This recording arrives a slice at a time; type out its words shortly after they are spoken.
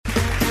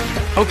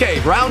Okay,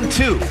 round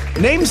two.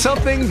 Name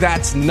something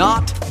that's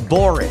not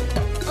boring.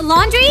 A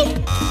laundry?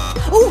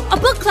 Ooh, a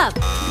book club.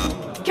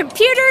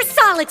 Computer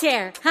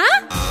solitaire,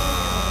 huh?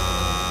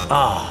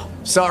 Ah,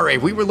 sorry,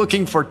 we were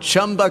looking for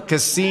Chumba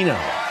Casino.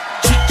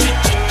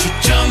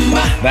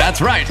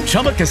 That's right,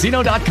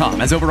 ChumbaCasino.com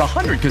has over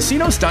 100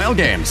 casino-style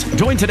games.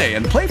 Join today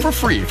and play for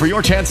free for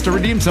your chance to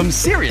redeem some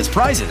serious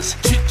prizes.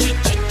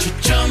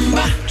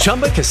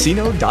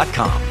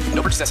 ChumbaCasino.com.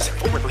 No purchase necessary.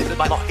 Void where prohibited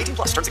by law. 18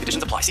 plus. Terms and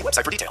conditions apply. See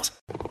website for details.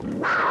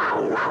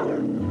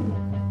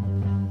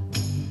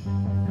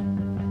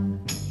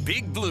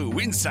 Big Blue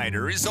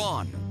Insider is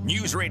on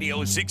News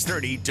Radio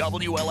 630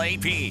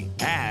 WLAP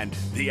and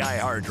the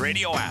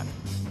iHeartRadio app.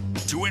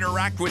 To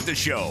interact with the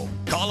show,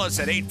 call us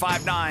at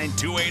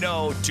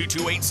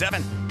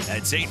 859-280-2287.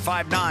 That's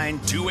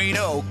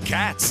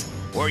 859-280-CATS.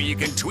 Or you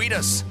can tweet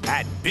us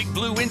at Big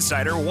Blue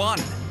Insider 1.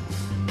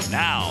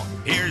 Now,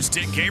 here's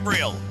Dick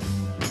Gabriel.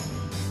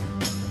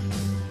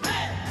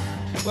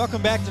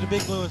 Welcome back to the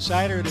Big Blue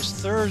Insider. It is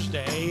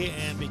Thursday,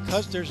 and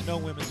because there's no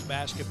women's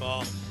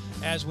basketball,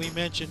 as we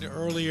mentioned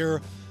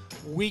earlier,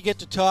 we get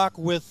to talk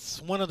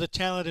with one of the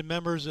talented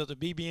members of the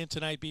BBN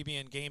Tonight,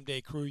 BBN Game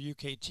Day crew,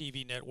 UK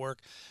TV network.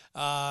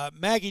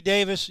 Maggie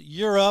Davis,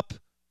 you're up.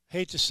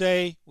 Hate to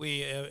say we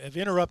have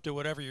interrupted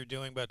whatever you're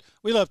doing, but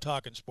we love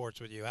talking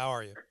sports with you. How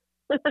are you?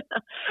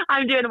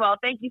 I'm doing well.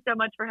 Thank you so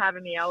much for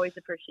having me. I always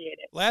appreciate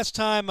it. Last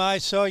time I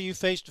saw you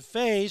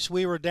face-to-face,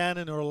 we were down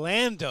in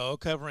Orlando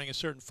covering a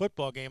certain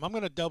football game. I'm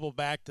going to double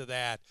back to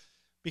that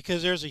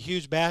because there's a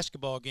huge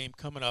basketball game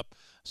coming up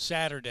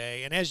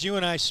Saturday. And as you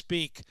and I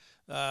speak,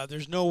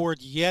 there's no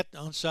word yet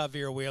on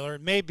Sahvir Wheeler.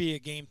 It may be a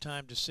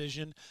game-time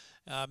decision.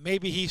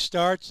 Maybe he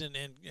starts and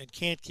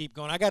can't keep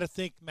going. I got to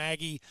think,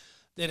 Maggie,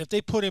 that if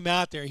they put him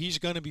out there, he's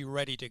going to be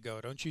ready to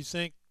go. Don't you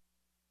think?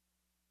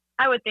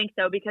 I would think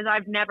so, because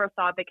I've never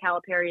thought that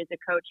Calipari is a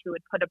coach who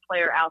would put a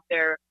player out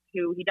there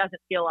who he doesn't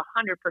feel 100%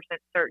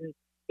 certain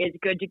is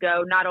good to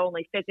go, not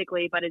only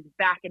physically, but is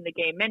back in the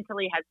game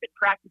mentally, has been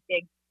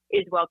practicing,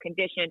 is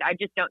well-conditioned. I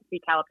just don't see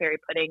Calipari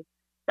putting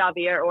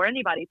Sahvir, or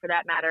anybody for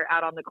that matter,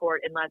 out on the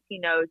court unless he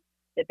knows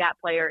that that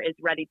player is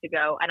ready to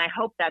go. And I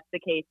hope that's the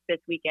case this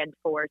weekend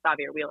for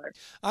Sahvir Wheeler.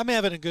 I'm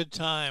having a good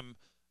time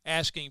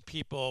asking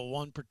people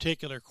one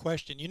particular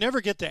question. You never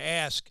get to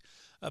ask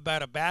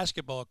about a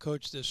basketball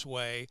coach this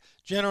way.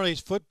 Generally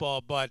it's football,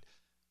 but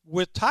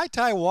with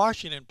Ty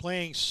Washington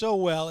playing so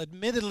well,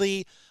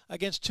 admittedly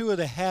against two of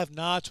the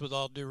have-nots, with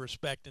all due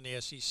respect, in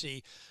the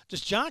SEC, does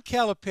John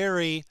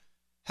Calipari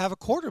have a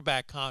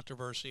quarterback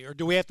controversy, or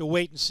do we have to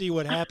wait and see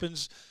what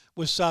happens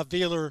with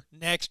Sahvir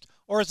next,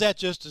 or is that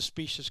just a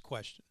specious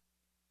question?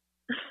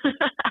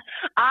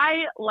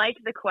 I like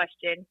the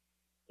question.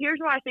 Here's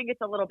why I think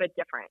it's a little bit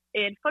different.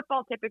 In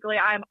football, typically,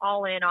 I'm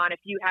all in on if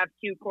you have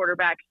two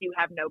quarterbacks, you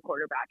have no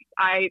quarterbacks.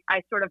 I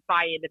sort of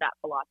buy into that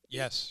philosophy.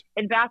 Yes.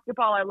 In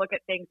basketball, I look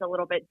at things a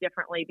little bit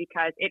differently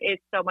because it is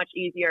so much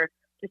easier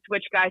to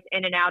switch guys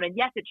in and out. And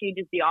yes, it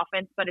changes the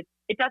offense, but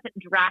it doesn't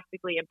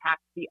drastically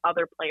impact the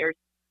other players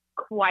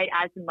quite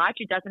as much.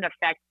 It doesn't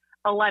affect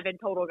 11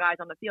 total guys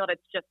on the field.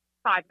 It's just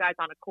 5 guys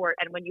on a court.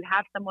 And when you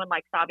have someone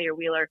like Sahvir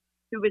Wheeler,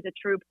 who is a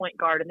true point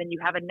guard, and then you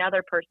have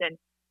another person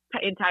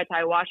in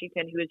Ty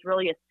Washington, who is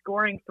really a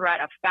scoring threat,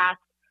 a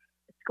fast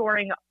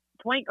scoring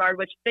point guard,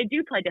 which they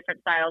do play different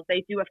styles.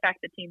 They do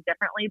affect the team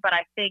differently, but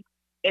I think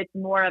it's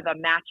more of a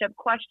matchup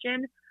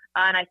question.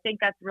 And I think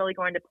that's really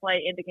going to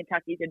play into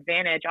Kentucky's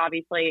advantage.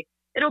 Obviously,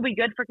 it'll be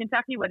good for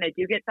Kentucky when they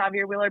do get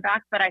Sahvir Wheeler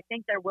back, but I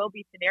think there will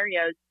be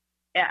scenarios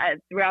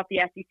throughout the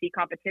SEC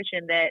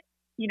competition that,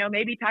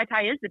 maybe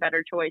Ty is the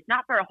better choice,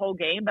 not for a whole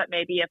game, but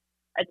maybe if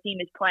a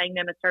team is playing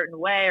them a certain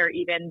way, or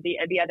even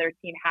the other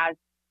team has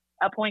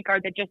a point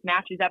guard that just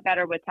matches up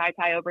better with Ty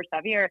over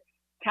Sahvir.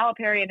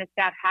 Calipari and his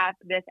staff have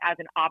this as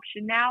an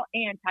option now,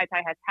 and Ty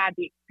has had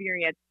the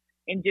experience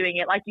in doing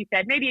it, like you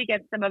said, maybe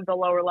against some of the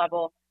lower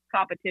level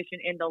competition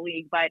in the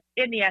league, but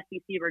in the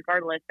SEC,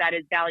 regardless, that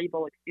is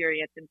valuable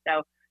experience. And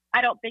so I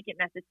don't think it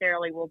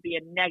necessarily will be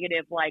a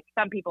negative like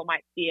some people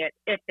might see it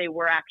if they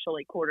were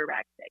actually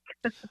quarterback sick.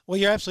 Well,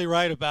 you're absolutely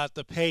right about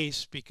the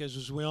pace, because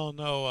as we all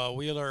know,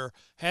 Wheeler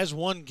has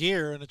one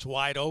gear and it's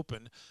wide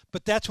open.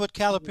 But that's what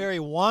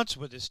Calipari wants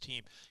with his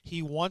team.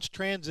 He wants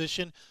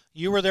transition.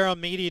 You were there on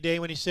media day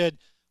when he said,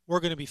 we're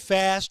going to be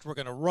fast, we're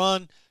going to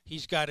run.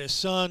 He's got his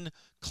son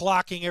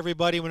clocking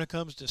everybody when it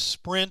comes to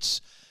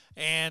sprints.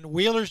 And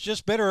Wheeler's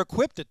just better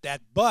equipped at that.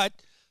 But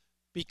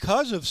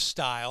because of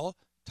style,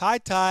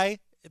 Ty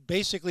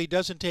basically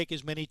doesn't take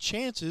as many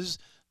chances,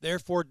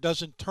 therefore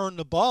doesn't turn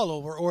the ball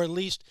over, or at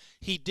least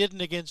he didn't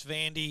against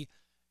Vandy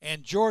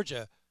and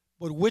Georgia.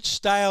 But which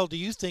style do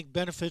you think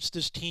benefits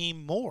this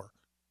team more?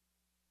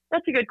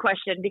 That's a good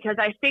question, because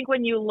I think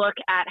when you look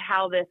at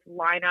how this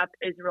lineup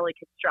is really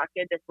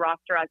constructed, this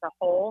roster as a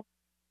whole,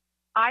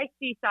 I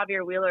see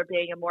Sahvir Wheeler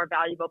being a more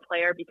valuable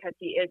player because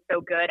he is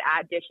so good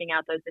at dishing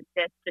out those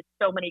assists to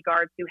so many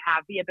guards who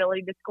have the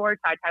ability to score,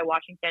 Ty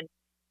Washington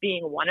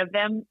being one of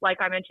them.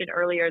 Like I mentioned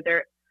earlier,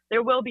 there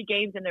will be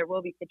games and there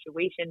will be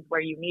situations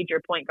where you need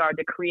your point guard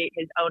to create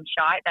his own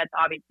shot. That's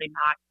obviously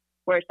not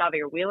where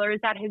Xavier Wheeler is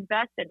at his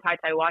best, and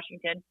TyTy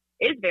Washington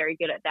is very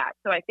good at that.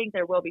 So I think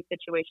there will be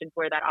situations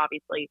where that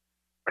obviously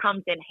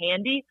comes in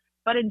handy.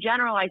 But in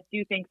general, I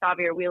do think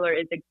Xavier Wheeler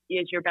is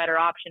your better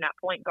option at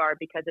point guard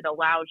because it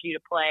allows you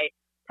to play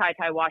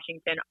TyTy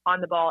Washington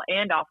on the ball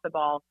and off the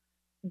ball.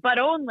 But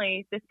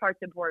only, this part's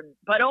important,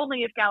 but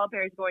only if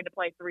Calipari is going to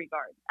play three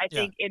guards. I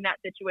think in that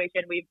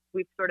situation,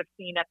 we've sort of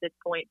seen at this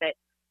point that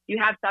you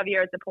have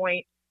Xavier at the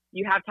point,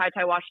 you have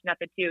TyTy Washington at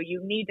the two.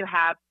 You need to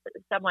have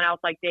someone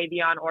else like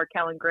Davion or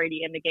Kellen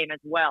Grady in the game as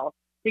well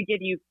to give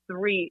you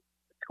three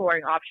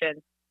scoring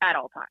options at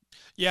all times.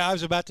 Yeah, I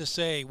was about to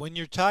say, when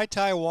you're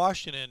TyTy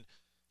Washington,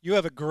 you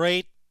have a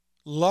great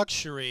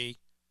luxury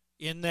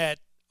in that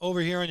over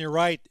here on your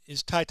right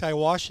is TyTy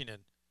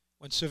Washington.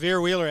 When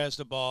Xavier Wheeler has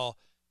the ball,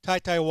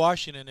 TyTy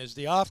Washington is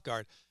the off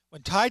guard.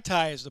 When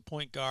TyTy is the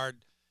point guard,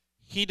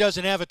 he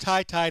doesn't have a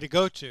TyTy to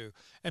go to.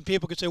 And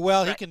people could say,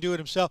 well, he can do it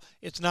himself.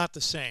 It's not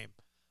the same.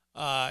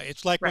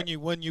 It's like when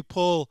you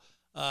pull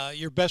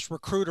your best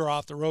recruiter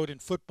off the road in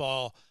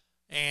football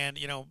and,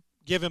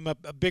 give him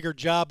a bigger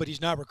job, but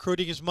he's not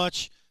recruiting as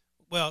much.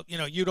 Well,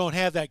 you don't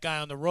have that guy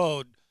on the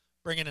road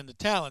bringing in the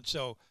talent.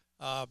 So,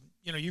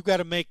 you've got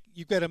to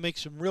make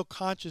some real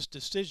conscious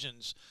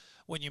decisions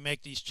when you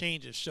make these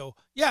changes. So,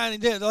 yeah,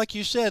 and like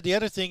you said, the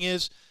other thing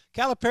is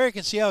Calipari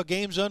can see how a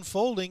game's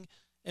unfolding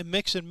and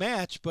mix and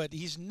match, but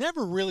he's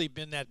never really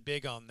been that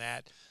big on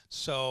that.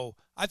 So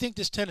I think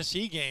this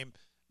Tennessee game,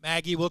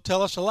 Maggie, will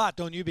tell us a lot,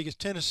 don't you? Because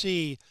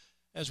Tennessee,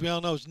 as we all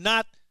know, is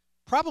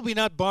probably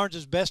not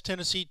Barnes' best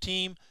Tennessee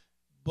team,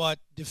 but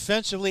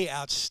defensively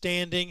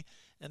outstanding,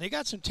 and they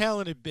got some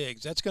talented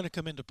bigs. That's going to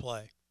come into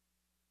play.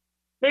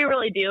 They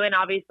really do, and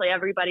obviously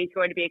everybody's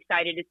going to be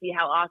excited to see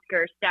how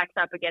Oscar stacks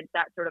up against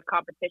that sort of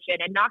competition.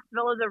 And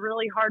Knoxville is a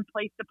really hard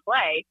place to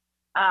play,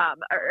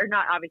 or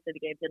not obviously the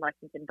game's in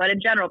Lexington, but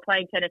in general,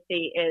 playing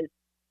Tennessee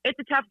it's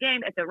a tough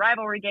game. It's a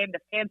rivalry game. The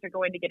fans are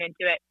going to get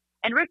into it.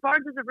 And Rick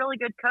Barnes is a really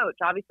good coach.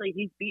 Obviously,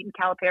 he's beaten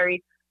Calipari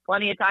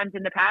plenty of times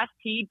in the past.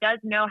 He does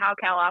know how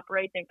Cal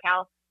operates, and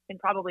Cal can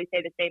probably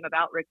say the same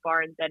about Rick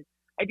Barnes. And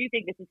I do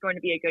think this is going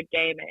to be a good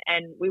game,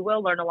 and we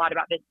will learn a lot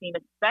about this team,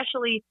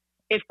 especially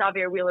if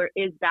Xavier Wheeler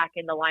is back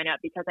in the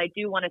lineup, because I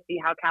do want to see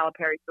how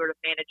Calipari sort of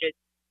manages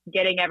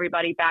getting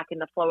everybody back in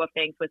the flow of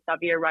things with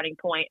Xavier running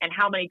point and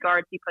how many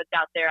guards he puts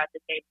out there at the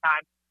same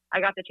time. I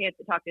got the chance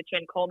to talk to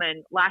Chin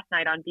Coleman last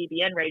night on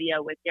BBN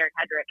radio with Darren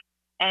Hedrick,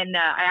 and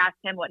I asked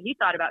him what he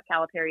thought about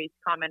Calipari's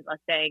comment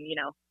saying,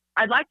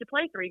 I'd like to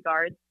play three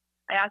guards.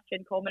 I asked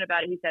Chin Coleman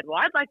about it. He said, well,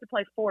 I'd like to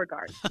play four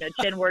guards.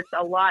 Chin works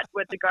a lot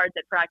with the guards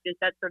at practice.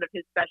 That's sort of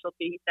his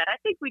specialty. He said, I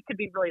think we could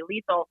be really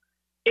lethal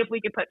if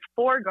we could put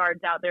four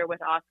guards out there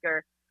with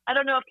Oscar. I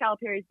don't know if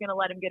Calipari is going to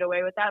let him get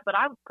away with that, but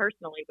I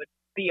personally would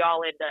be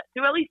all in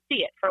to at least see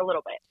it for a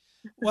little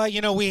bit.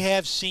 Well, we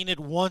have seen it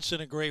once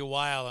in a great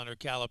while under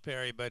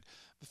Calipari, but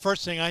the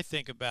first thing I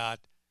think about,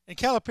 and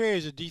Calipari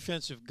is a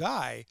defensive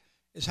guy,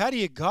 is how do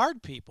you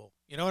guard people?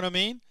 You know what I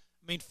mean?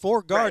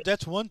 Four guards,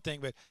 that's one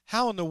thing, but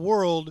how in the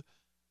world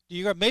do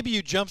you guard? Maybe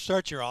you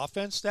jumpstart your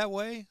offense that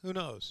way? Who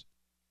knows?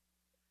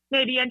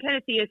 Maybe, and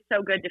Tennessee is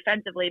so good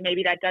defensively,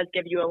 maybe that does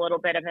give you a little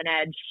bit of an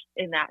edge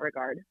in that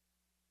regard.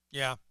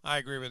 Yeah, I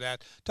agree with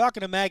that.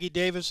 Talking to Maggie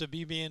Davis of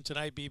BBN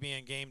Tonight,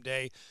 BBN Game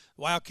Day.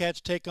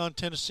 Wildcats take on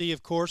Tennessee,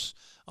 of course,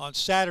 on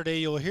Saturday.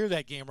 You'll hear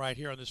that game right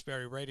here on this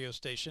very radio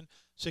station,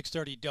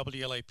 630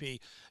 WLAP.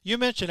 You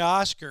mentioned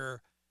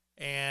Oscar,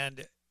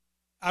 and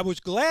I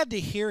was glad to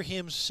hear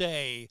him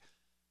say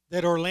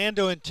that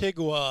Orlando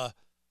Antigua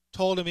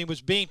told him he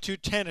was being too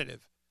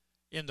tentative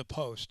in the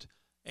post.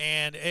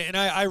 And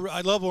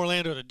I love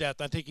Orlando to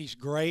death. I think he's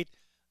great,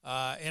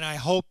 and I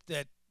hope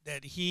that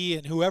he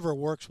and whoever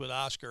works with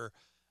Oscar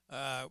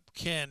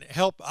can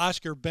help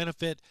Oscar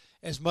benefit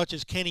as much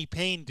as Kenny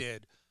Payne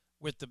did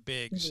with the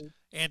bigs. Mm-hmm.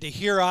 And to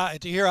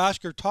hear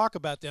Oscar talk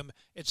about them,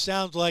 it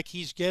sounds like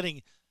he's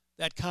getting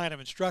that kind of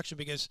instruction,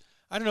 because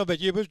I don't know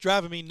about you, but it was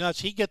driving me nuts.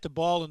 He'd get the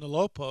ball in the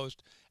low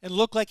post and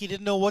look like he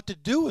didn't know what to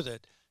do with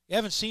it. You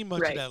haven't seen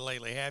much of that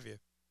lately, have you?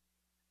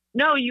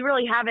 No, you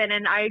really haven't,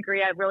 and I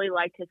agree. I really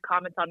liked his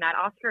comments on that.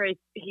 Oscar,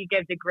 he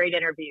gives a great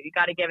interview. You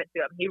got to give it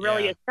to him. He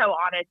really is so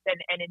honest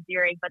and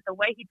endearing, but the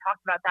way he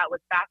talked about that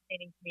was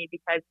fascinating to me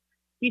because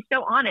he's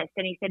so honest.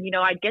 And he said,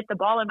 I'd get the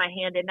ball in my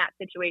hand in that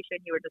situation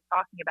you were just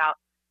talking about,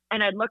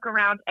 and I'd look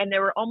around, and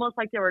there were almost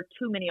like there were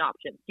too many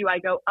options. Do I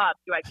go up?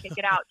 Do I kick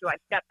it out? Do I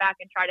step back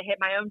and try to hit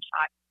my own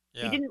shot?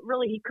 Yeah.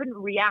 He couldn't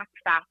react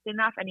fast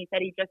enough, and he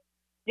said he just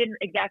didn't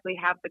exactly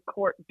have the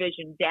court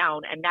vision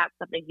down, and that's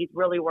something he's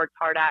really worked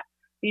hard at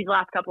these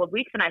last couple of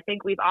weeks, and I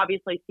think we've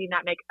obviously seen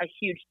that make a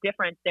huge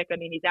difference, Dick.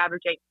 He's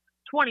averaging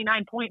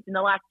 29 points in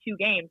the last two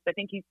games. I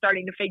think he's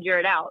starting to figure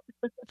it out.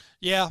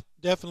 Yeah,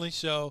 definitely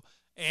so.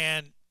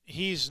 And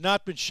he's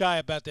not been shy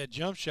about that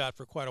jump shot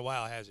for quite a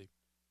while, has he?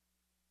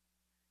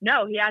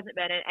 No, he hasn't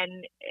been.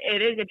 And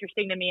it is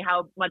interesting to me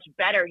how much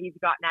better he's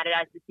gotten at it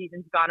as the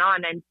season's gone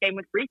on, and same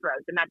with free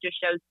throws. And that just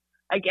shows,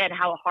 again,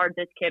 how hard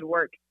this kid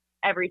works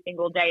every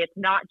single day. It's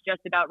not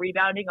just about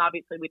rebounding.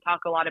 Obviously, we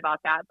talk a lot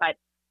about that, but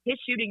his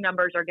shooting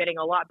numbers are getting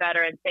a lot better,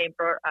 and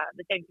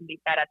the same can be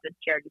said at the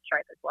charity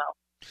stripe as well.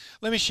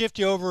 Let me shift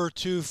you over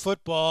to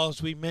football,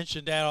 as we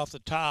mentioned that off the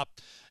top.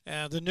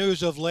 The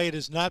news of late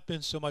has not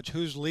been so much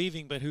who's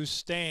leaving, but who's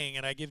staying.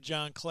 And I give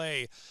John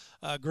Clay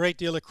a great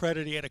deal of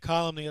credit. He had a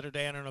column the other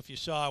day, I don't know if you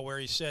saw, where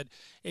he said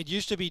it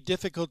used to be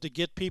difficult to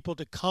get people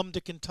to come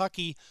to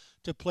Kentucky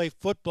to play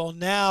football.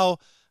 Now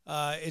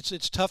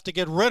it's tough to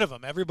get rid of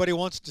them. Everybody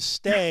wants to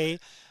stay.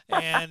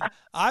 And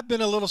I've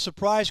been a little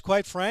surprised,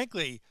 quite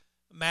frankly,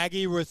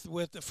 Maggie, with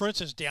for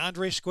instance,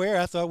 DeAndre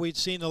Square. I thought we'd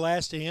seen the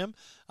last of him.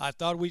 I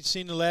thought we'd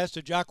seen the last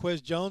of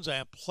Jaquez Jones. I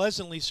am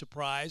pleasantly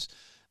surprised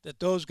that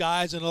those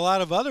guys and a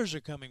lot of others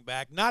are coming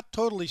back. Not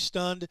totally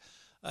stunned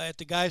at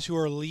the guys who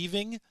are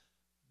leaving,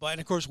 but, and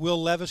of course,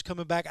 Will Levis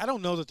coming back. I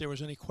don't know that there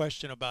was any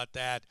question about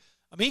that.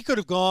 I mean, he could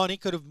have gone. He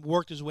could have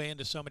worked his way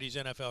into somebody's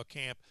NFL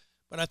camp,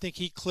 but I think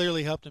he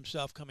clearly helped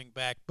himself coming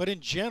back. But in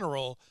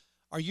general,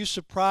 are you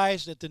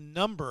surprised at the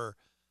number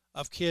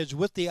of kids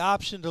with the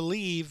option to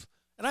leave?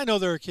 And I know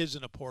there are kids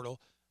in the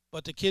portal,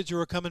 but the kids who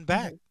are coming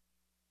back.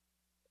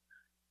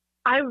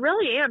 I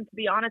really am, to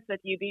be honest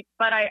with you.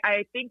 But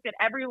I think that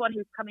everyone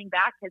who's coming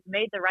back has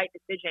made the right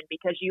decision,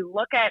 because you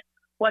look at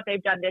what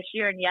they've done this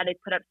year, and yeah, they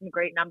put up some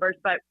great numbers,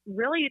 but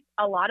really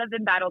a lot of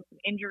them battled some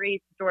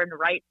injuries. Jordan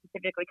Wright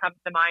specifically comes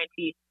to mind.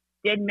 He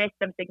did miss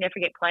some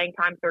significant playing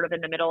time sort of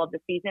in the middle of the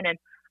season. And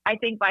I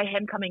think by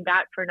him coming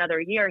back for another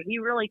year, he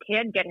really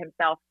can get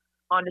himself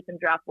onto some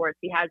draft boards.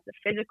 He has the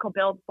physical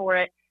build for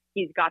it.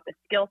 He's got the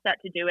skill set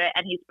to do it,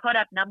 and he's put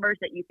up numbers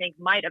that you think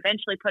might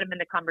eventually put him in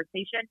the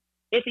conversation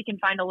if he can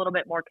find a little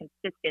bit more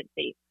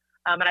consistency.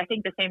 And I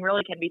think the same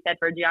really can be said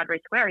for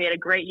DeAndre Square. He had a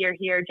great year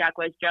here.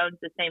 Jaquez Jones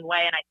the same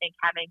way, and I think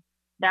having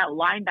that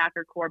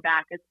linebacker core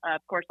back, is,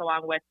 of course,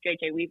 along with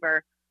J.J.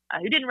 Weaver,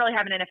 who didn't really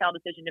have an NFL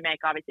decision to make,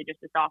 obviously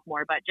just a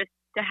sophomore, but just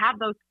to have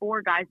those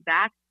four guys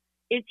back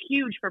is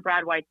huge for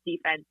Brad White's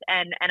defense.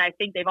 And I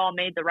think they've all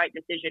made the right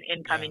decision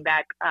in coming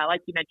back.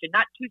 Like you mentioned,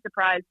 not too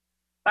surprised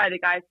by the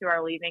guys who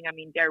are leaving. I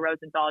mean, Dare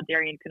Rosenthal,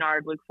 Darian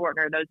Kennard, Luke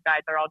Fortner, those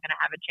guys are all going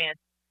to have a chance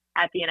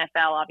at the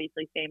NFL.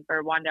 Obviously, same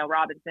for Wan'Dale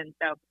Robinson.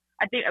 So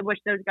I wish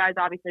those guys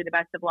obviously the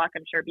best of luck.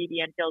 I'm sure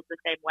BBN feels the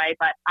same way,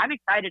 but I'm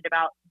excited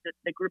about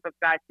the group of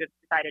guys who have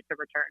decided to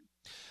return.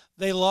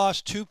 They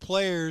lost two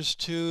players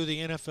to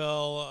the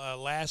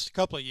NFL last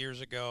couple of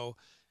years ago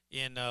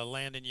in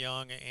Landon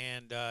Young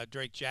and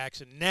Drake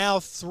Jackson. Now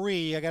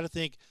three. I got to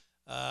think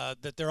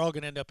that they're all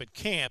going to end up at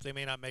camp. They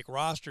may not make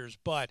rosters,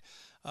 but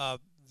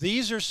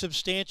these are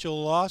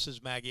substantial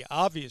losses, Maggie,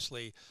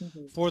 obviously,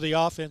 for the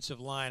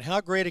offensive line.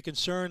 How great a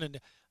concern, and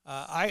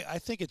I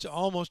think it's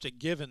almost a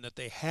given that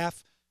they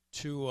have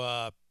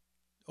to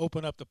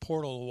open up the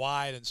portal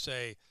wide and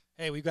say,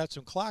 hey, we've got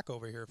some clock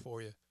over here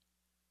for you.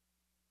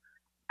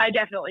 I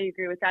definitely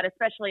agree with that,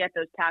 especially at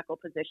those tackle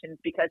positions,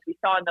 because we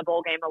saw in the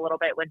bowl game a little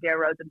bit when Dare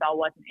Rosenthal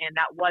wasn't in.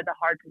 That was a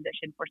hard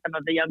position for some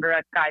of the younger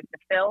guys to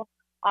fill.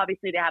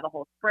 Obviously, they have a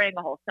whole spring,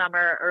 a whole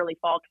summer, early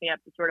fall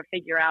camp to sort of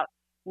figure out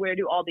where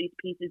do all these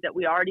pieces that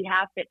we already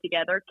have fit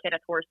together.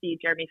 Kenneth Horsey,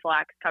 Jeremy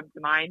Flax come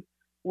to mind.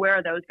 Where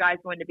are those guys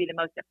going to be the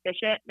most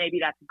efficient? Maybe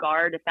that's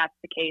guard, if that's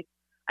the case.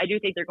 I do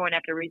think they're going to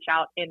have to reach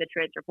out in the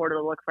transfer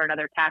portal to look for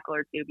another tackle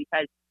or two,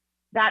 because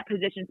that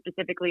position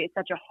specifically is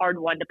such a hard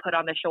one to put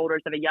on the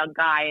shoulders of a young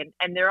guy.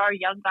 And there are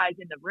young guys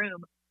in the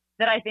room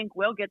that I think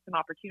will get some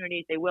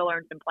opportunities. They will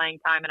earn some playing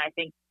time. And I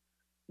think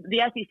the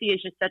SEC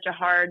is just such a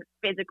hard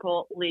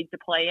physical league to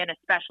play in,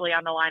 especially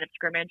on the line of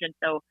scrimmage. And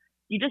so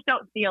you just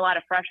don't see a lot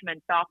of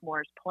freshmen,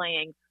 sophomores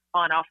playing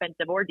on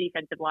offensive or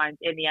defensive lines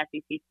in the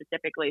SEC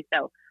specifically.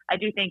 So I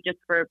do think just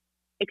for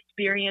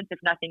experience, if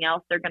nothing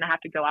else, they're going to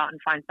have to go out and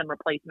find some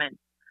replacements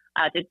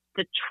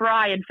to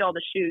try and fill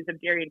the shoes of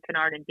Darian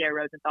Kennard and Dare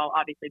Rosenthal.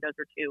 Obviously, those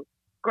are two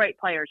great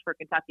players for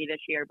Kentucky this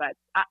year, but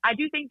I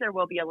do think there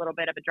will be a little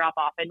bit of a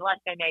drop-off unless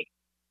they make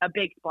a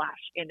big splash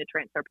in the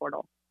transfer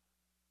portal.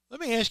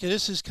 Let me ask you,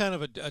 this is kind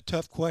of a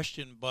tough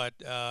question, but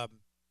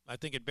I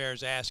think it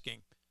bears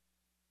asking.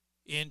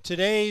 In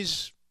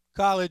today's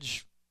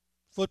college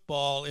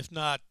football, if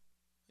not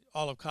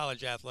all of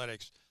college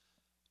athletics,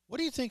 what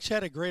do you think's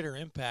had a greater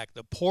impact,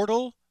 the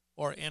portal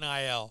or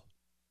NIL?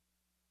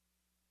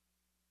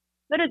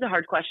 That is a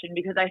hard question,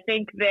 because I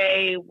think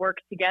they work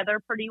together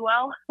pretty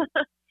well.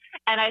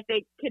 And I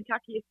think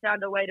Kentucky has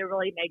found a way to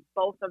really make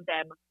both of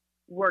them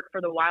work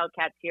for the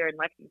Wildcats here in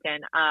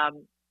Lexington.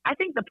 I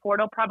think the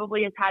portal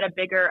probably has had a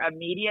bigger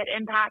immediate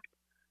impact.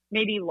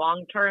 Maybe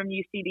long-term,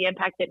 you see the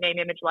impact that name,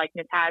 image,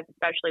 likeness has,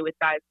 especially with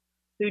guys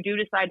who do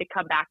decide to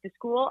come back to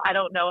school. I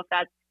don't know if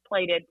that's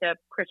played into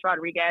Chris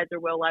Rodriguez or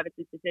Will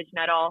Levis's decision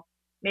at all.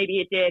 Maybe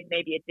it did,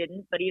 maybe it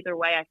didn't. But either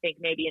way, I think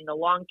maybe in the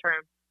long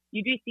term,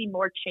 you do see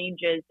more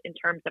changes in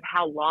terms of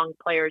how long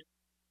players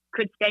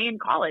could stay in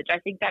college. I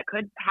think that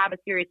could have a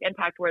serious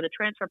impact, where the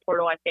transfer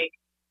portal, I think,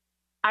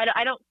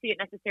 I don't see it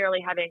necessarily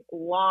having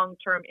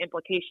long-term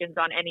implications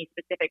on any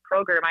specific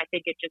program. I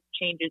think it just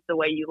changes the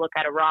way you look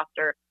at a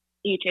roster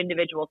each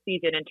individual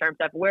season in terms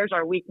of where's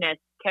our weakness,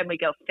 can we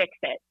go fix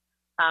it,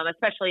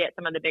 especially at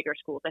some of the bigger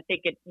schools. I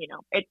think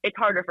it's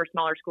harder for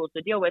smaller schools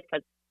to deal with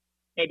because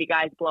maybe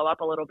guys blow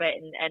up a little bit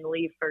and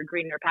leave for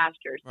greener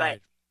pastures. Right.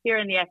 But here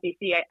in the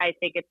SEC, I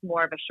think it's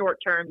more of a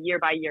short-term,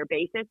 year-by-year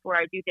basis, where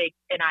I do think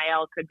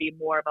NIL could be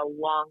more of a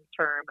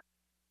long-term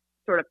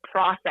sort of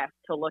process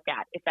to look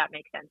at, if that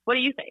makes sense. What do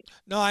you think?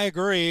 No, I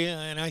agree,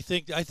 and I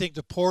think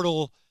the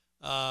portal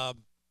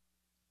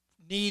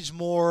needs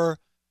more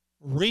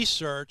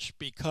research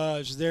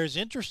because there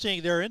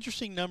are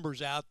interesting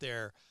numbers out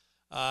there.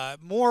 I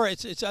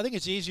think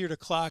it's easier to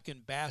clock in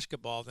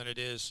basketball than it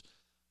is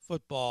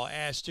football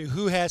as to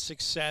who has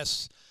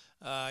success.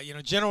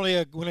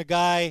 Generally when a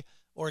guy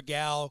or a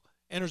gal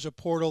enters a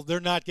portal, they're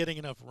not getting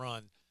enough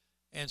run,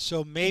 and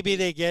so maybe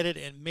they get it,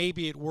 and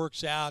maybe it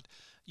works out.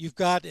 You've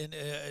got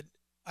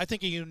I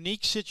think a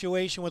unique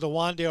situation with a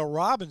Wan'Dale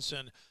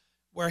Robinson,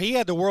 where he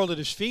had the world at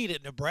his feet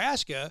at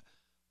Nebraska,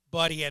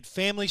 but he had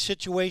family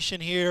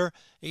situation here.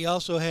 He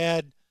also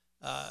had,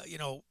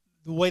 the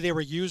way they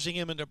were using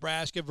him in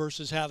Nebraska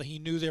versus how he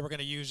knew they were going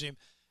to use him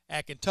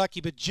at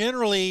Kentucky. But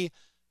generally,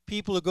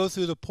 people who go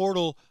through the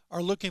portal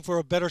are looking for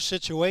a better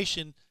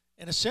situation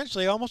and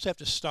essentially almost have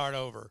to start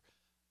over.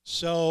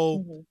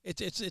 So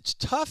it's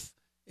tough.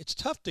 It's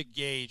tough to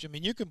gauge. I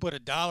mean, you can put a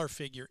dollar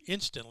figure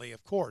instantly,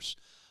 of course,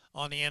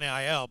 on the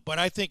NIL, but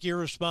I think your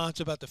response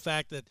about the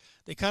fact that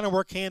they kind of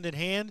work hand in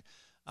hand,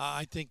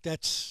 I think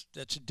that's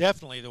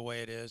definitely the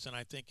way it is, and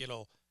I think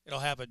it'll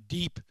have a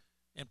deep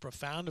and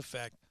profound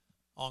effect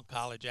on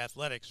college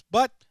athletics.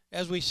 But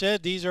as we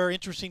said, these are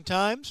interesting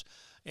times,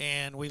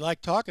 and we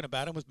like talking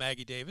about them with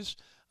Maggie Davis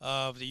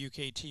of the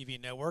UK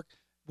TV network.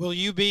 Will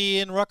you be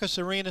in Ruckus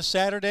Arena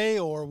Saturday,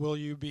 or will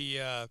you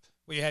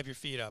have your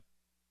feet up?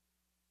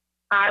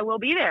 I will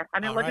be there.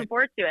 I'm looking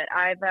forward to it.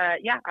 I'm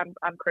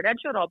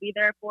credentialed. I'll be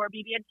there for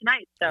BBN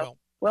tonight. So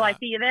will I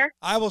see you there?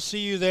 I will see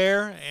you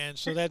there, and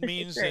so that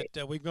means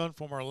that we've gone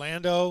from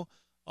Orlando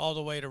all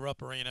the way to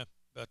Rupp Arena.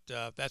 But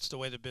that's the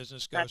way the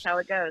business goes. That's how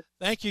it goes.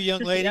 Thank you, young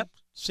lady. Yep.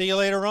 See you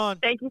later on.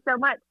 Thank you so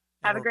much.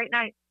 Have a great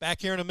night.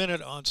 Back here in a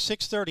minute on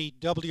 630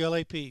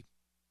 WLAP.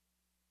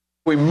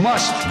 We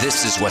must.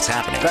 This is what's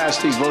happening.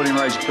 Pass these voting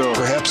rights bills.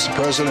 Perhaps the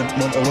president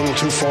went a little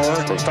too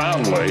far.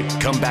 Profoundly.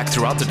 Come back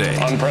throughout the day.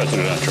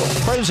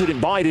 Unprecedented.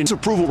 President Biden's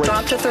approval rate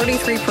dropped to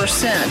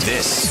 33%.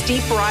 This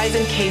steep rise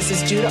in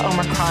cases due to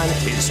Omicron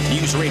is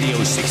News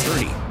Radio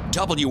 630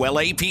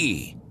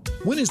 WLAP.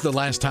 When is the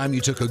last time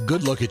you took a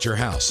good look at your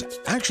house?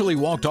 Actually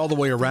walked all the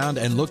way around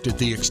and looked at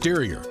the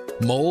exterior.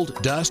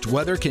 Mold, dust,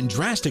 weather can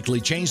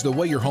drastically change the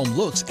way your home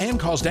looks and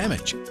cause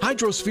damage.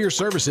 Hydrosphere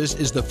Services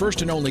is the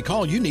first and only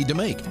call you need to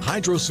make.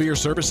 Hydrosphere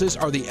Services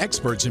are the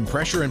experts in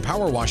pressure and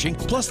power washing,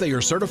 plus they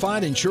are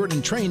certified, insured,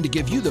 and trained to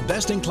give you the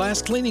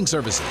best-in-class cleaning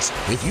services.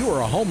 If you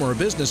are a home or a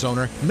business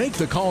owner, make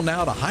the call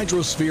now to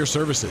Hydrosphere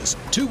Services,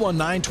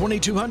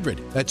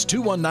 219-2200. That's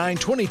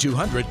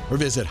 219-2200, or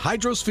visit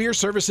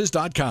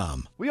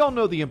hydrosphereservices.com. We all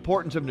know the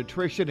importance of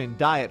nutrition and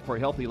diet for a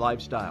healthy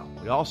lifestyle.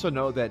 We also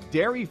know that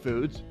dairy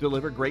foods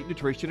deliver great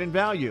nutrition and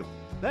value.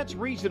 That's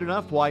reason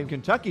enough why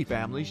Kentucky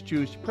families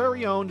choose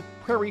Prairie-owned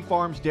Prairie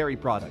Farms dairy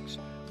products,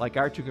 like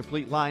our two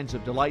complete lines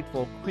of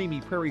delightful,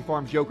 creamy Prairie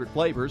Farms yogurt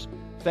flavors,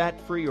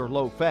 fat-free or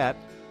low-fat.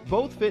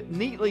 Both fit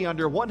neatly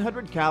under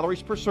 100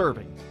 calories per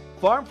serving.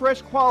 Farm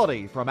fresh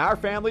quality from our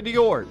family to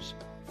yours.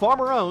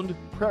 Farmer-owned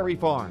Prairie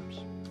Farms.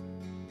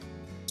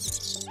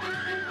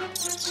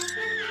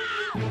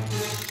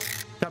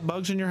 Got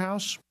bugs in your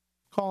house?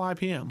 Call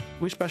IPM.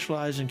 We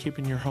specialize in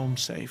keeping your home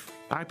safe.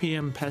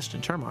 IPM Pest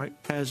and Termite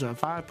has a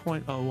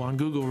 5.0 on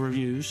Google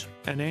reviews,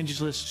 an Angie's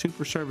List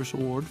Super Service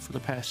Award for the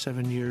past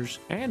 7 years,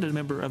 and a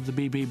member of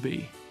the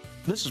BBB.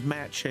 This is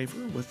Matt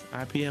Schaefer with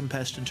IPM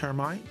Pest and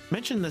Termite.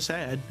 Mention this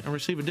ad and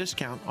receive a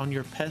discount on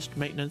your pest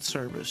maintenance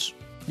service.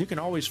 You can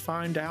always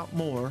find out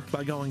more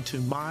by going to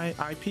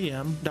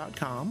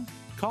myipm.com.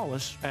 Call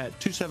us at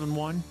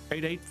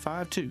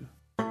 271-8852.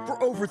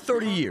 For over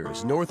 30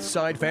 years,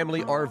 Northside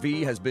Family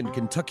RV has been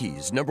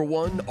Kentucky's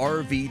 #1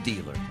 RV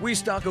dealer. We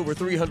stock over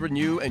 300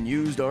 new and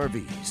used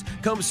RVs.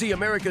 Come see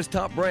America's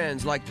top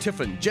brands like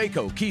Tiffin,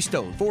 Jayco,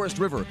 Keystone, Forest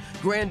River,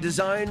 Grand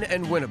Design,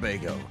 and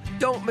Winnebago.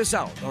 Don't miss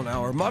out on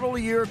our model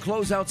year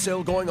closeout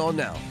sale going on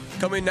now.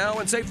 Come in now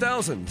and save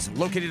thousands.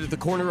 Located at the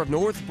corner of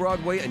North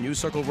Broadway and New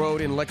Circle Road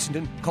in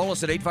Lexington, call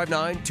us at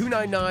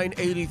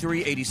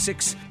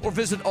 859-299-8386 or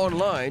visit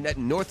online at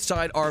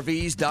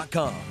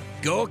northsidervs.com.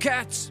 Go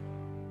Cats!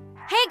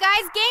 Hey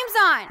guys, game's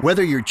on!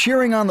 Whether you're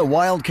cheering on the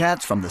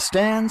Wildcats from the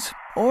stands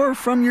or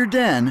from your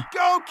den,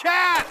 Go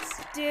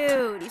Cats!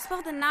 Dude, you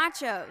spilled the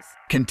nachos.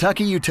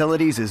 Kentucky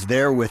Utilities is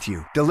there with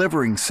you,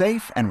 delivering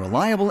safe and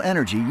reliable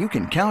energy you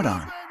can count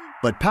on.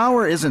 But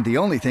power isn't the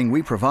only thing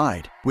we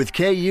provide. With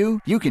KU,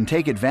 you can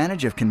take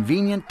advantage of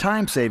convenient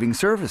time-saving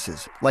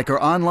services like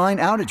our online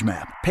outage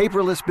map,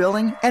 paperless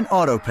billing, and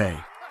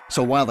autopay.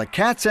 So while the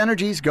Cats'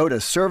 energies go to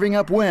serving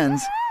up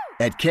wins,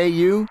 at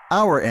KU,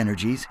 our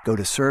energies go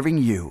to serving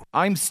you.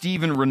 I'm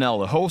Steven Rennell,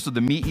 the host of the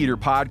Meat Eater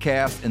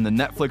podcast and the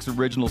Netflix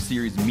original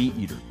series Meat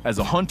Eater. As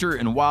a hunter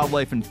and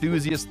wildlife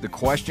enthusiast, the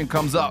question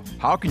comes up,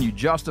 how can you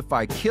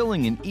justify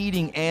killing and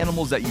eating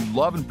animals that you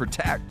love and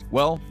protect?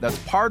 Well, that's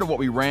part of what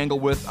we wrangle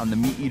with on the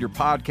Meat Eater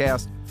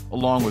podcast.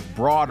 along with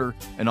broader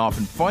and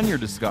often funnier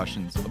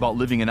discussions about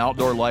living an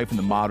outdoor life in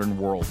the modern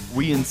world.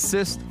 We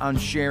insist on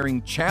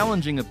sharing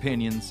challenging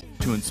opinions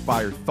to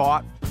inspire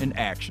thought and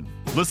action.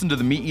 Listen to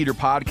the Meat Eater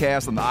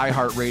podcast on the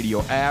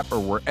iHeartRadio app or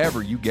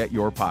wherever you get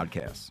your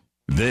podcasts.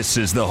 This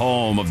is the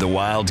home of the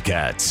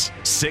Wildcats,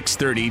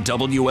 630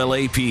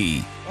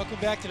 WLAP. Welcome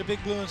back to the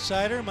Big Blue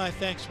Insider. My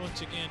thanks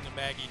once again to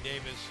Maggie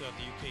Davis of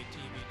the UK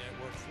TV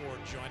Network for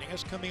joining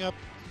us. Coming up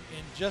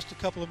in just a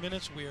couple of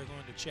minutes, we are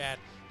going to chat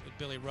with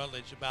Billy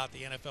Rutledge about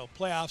the NFL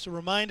playoffs. A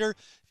reminder,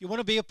 if you want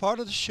to be a part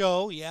of the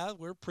show, yeah,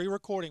 we're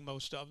pre-recording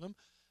most of them,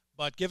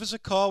 but give us a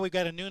call. We've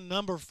got a new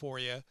number for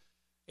you,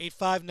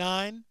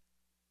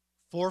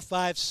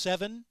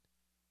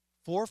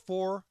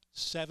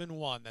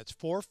 859-457-4471. That's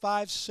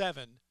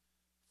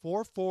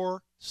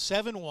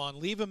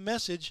 457-4471. Leave a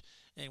message,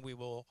 and we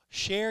will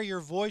share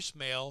your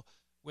voicemail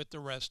with the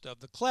rest of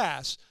the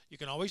class. You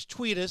can always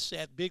tweet us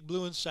at Big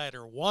Blue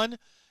Insider 1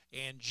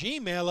 and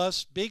Gmail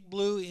us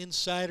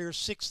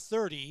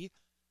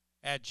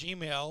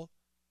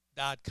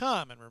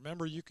bigblueinsider630@gmail.com. And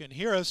remember, you can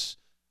hear us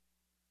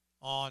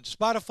on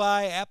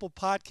Spotify, Apple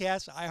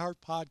Podcasts,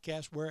 iHeart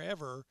Podcasts,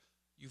 wherever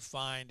you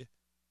find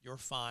your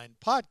fine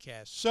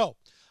podcasts. So,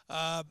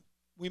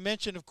 we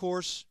mentioned, of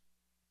course,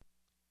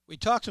 we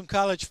talked some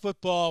college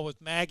football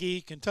with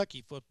Maggie,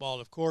 Kentucky football,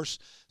 of course,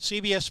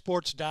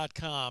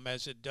 CBSSports.com,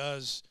 as it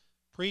does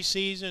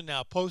preseason,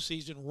 now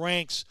postseason,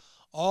 ranks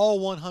all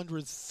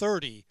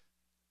 130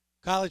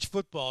 college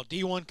football,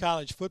 D1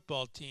 college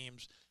football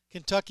teams.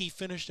 Kentucky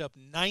finished up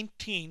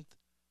 19th,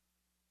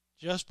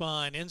 just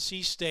behind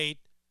NC State,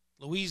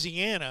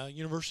 Louisiana,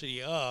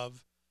 University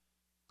of,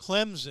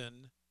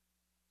 Clemson,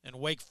 and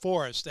Wake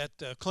Forest.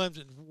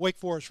 Wake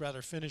Forest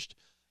finished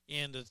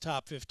in the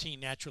top 15.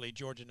 Naturally,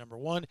 Georgia number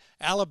 1.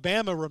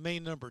 Alabama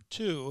remained number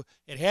 2.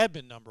 It had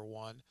been number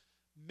 1.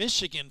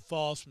 Michigan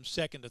falls from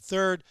 2nd to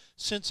 3rd.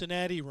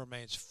 Cincinnati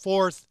remains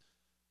 4th.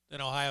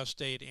 Then Ohio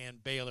State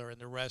and Baylor and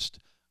the rest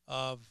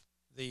of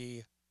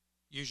the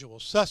usual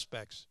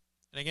suspects.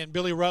 And again,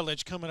 Billy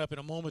Rutledge coming up in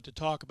a moment to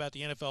talk about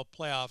the NFL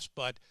playoffs,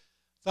 but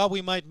thought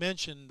we might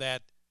mention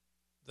that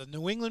the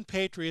New England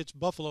Patriots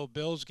Buffalo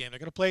Bills game, they're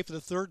going to play for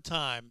the third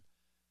time.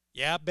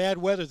 Yeah, bad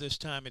weather this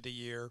time of the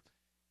year.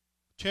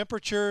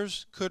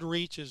 Temperatures could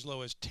reach as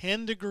low as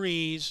 10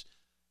 degrees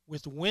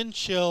with wind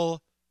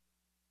chill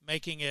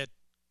making it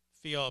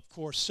feel, of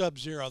course,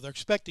 sub-zero. They're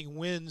expecting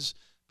winds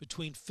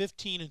between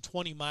 15 and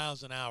 20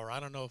 miles an hour. I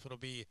don't know if it'll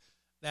be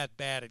that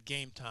bad at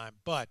game time,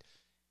 but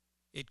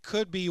it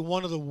could be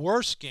one of the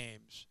worst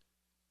games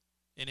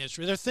in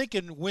history. They're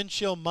thinking wind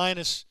chill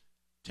minus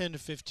 10 to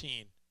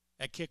 15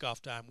 at kickoff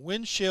time.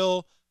 Wind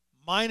chill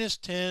minus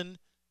 10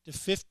 to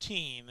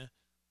 15.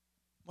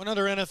 One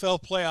other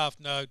NFL playoff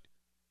note,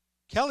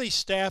 Kelly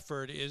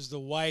Stafford is the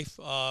wife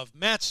of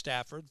Matt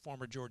Stafford,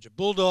 former Georgia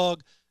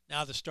Bulldog,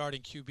 now the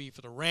starting QB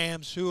for the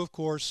Rams, who, of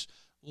course,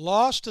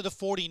 lost to the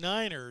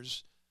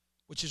 49ers,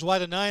 which is why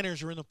the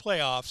Niners are in the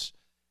playoffs,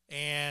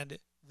 and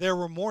there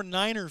were more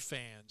Niner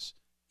fans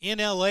in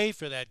L.A.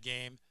 for that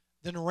game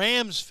than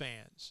Rams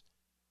fans.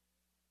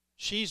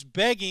 She's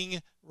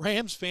begging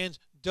Rams fans,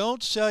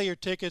 don't sell your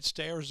tickets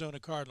to Arizona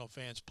Cardinal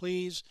fans.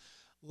 Please,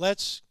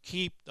 let's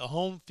keep the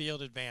home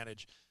field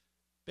advantage.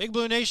 Big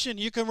Blue Nation,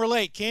 you can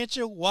relate, can't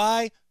you?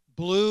 Why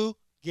Blue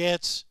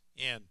gets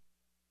in.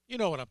 You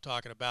know what I'm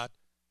talking about.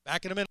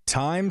 Back in a minute.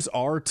 Times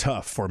are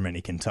tough for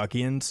many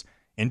Kentuckians,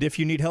 and if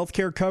you need health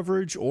care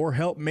coverage or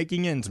help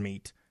making ends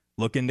meet,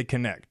 look into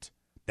Connect.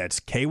 That's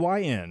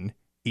KYNECT.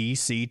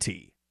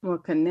 Well,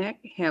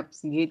 Connect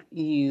helps get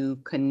you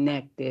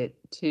connected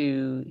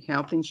to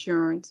health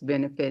insurance,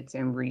 benefits,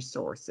 and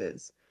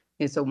resources.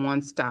 It's a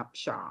one-stop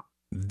shop.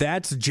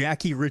 That's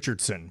Jackie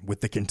Richardson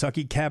with the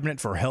Kentucky Cabinet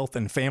for Health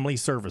and Family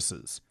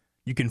Services.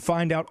 You can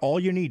find out all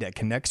you need at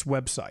Connect's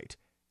website,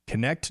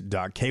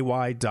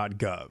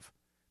 connect.ky.gov.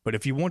 But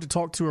if you want to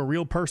talk to a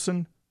real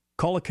person,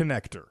 call a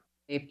connector.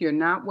 If you're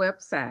not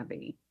web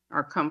savvy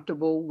or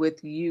comfortable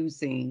with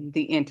using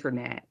the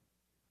internet,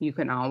 you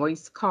can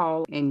always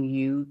call and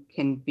you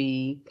can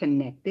be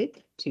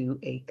connected to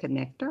a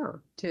connector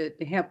to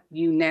help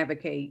you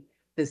navigate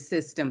the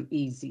system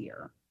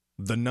easier.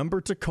 The number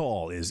to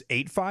call is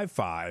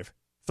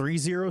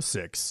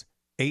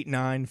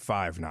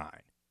 855-306-8959.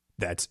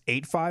 That's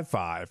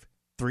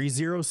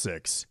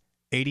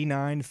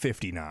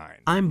 855-306-8959.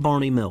 I'm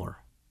Barney Miller.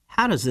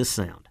 How does this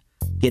sound?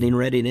 Getting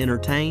ready to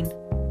entertain?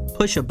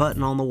 Push a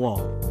button on the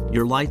wall.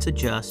 Your lights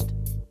adjust.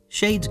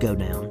 Shades go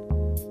down.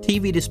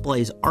 TV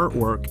displays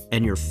artwork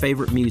and your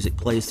favorite music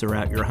plays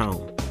throughout your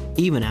home,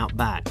 even out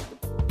back.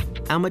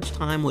 How much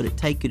time would it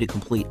take you to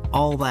complete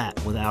all that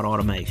without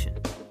automation?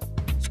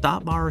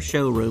 Stop by our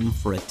showroom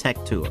for a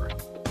tech tour.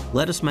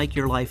 Let us make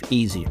your life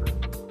easier.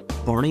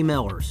 Barney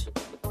Miller's.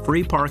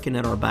 Free parking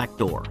at our back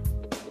door.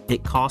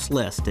 It costs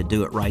less to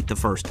do it right the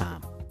first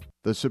time.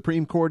 The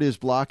Supreme Court is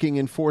blocking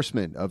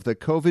enforcement of the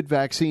COVID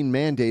vaccine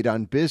mandate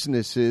on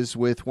businesses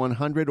with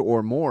 100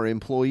 or more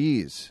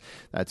employees.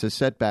 That's a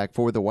setback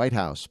for the White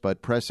House,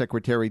 but Press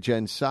Secretary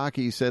Jen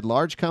Psaki said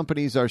large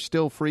companies are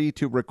still free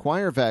to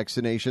require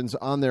vaccinations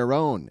on their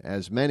own,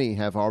 as many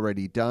have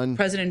already done.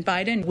 President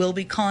Biden will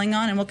be calling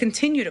on and will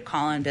continue to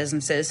call on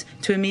businesses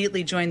to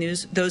immediately join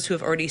those who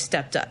have already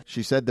stepped up.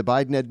 She said the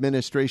Biden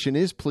administration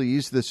is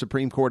pleased the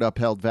Supreme Court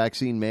upheld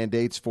vaccine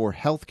mandates for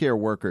healthcare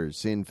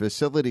workers in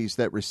facilities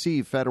that receive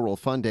federal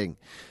funding.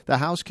 The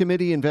House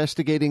committee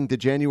investigating the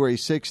January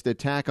 6th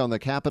attack on the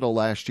Capitol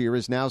last year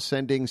is now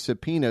sending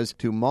subpoenas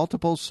to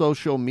multiple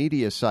social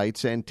media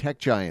sites and tech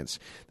giants.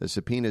 The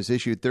subpoenas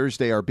issued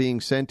Thursday are being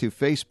sent to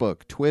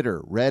Facebook,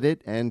 Twitter, Reddit,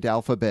 and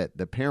Alphabet,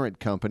 the parent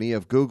company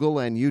of Google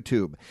and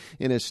YouTube.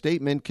 In a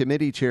statement,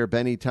 committee chair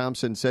Benny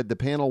Thompson said the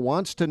panel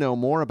wants to know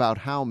more about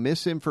how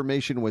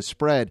misinformation was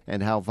spread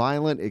and how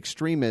violent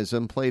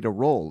extremism played a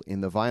role in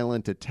the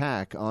violent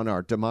attack on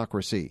our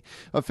democracy.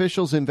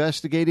 Officials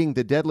investigating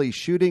the deadly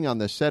shooting on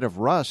the set of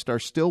Rust are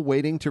still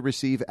waiting to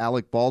receive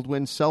Alec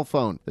Baldwin's cell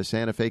phone. The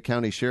Santa Fe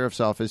County Sheriff's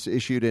Office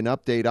issued an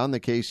update on the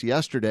case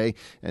yesterday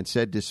and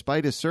said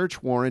despite a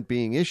search warrant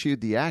being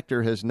issued, the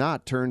actor has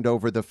not turned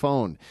over the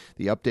phone.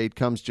 The update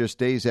comes just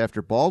days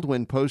after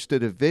Baldwin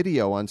posted a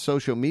video on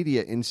social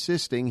media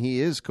insisting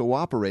he is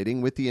cooperating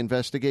with the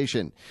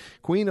investigation.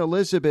 Queen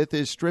Elizabeth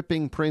is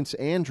stripping Prince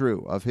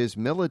Andrew of his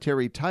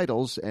military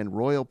titles and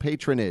royal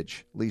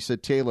patronage. Lisa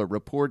Taylor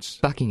reports.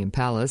 Buckingham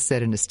Palace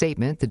said in a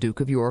statement the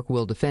Duke of York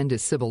will defend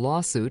his civil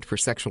lawsuit for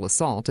sexual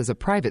assault as a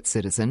private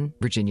citizen.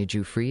 Virginia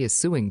Giuffre is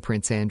suing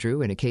Prince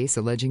Andrew in a case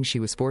alleging she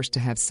was forced to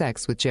have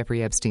sex with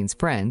Jeffrey Epstein's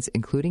friends,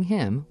 including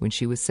him, when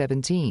she was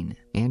 17.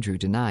 Andrew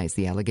denies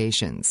the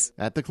allegations.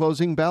 At the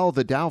closing bell,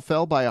 the Dow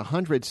fell by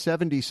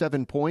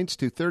 177 points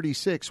to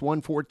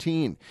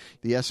 36,114.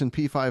 The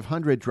S&P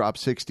 500 dropped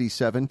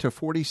 67 to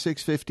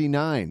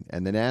 4659,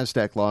 and the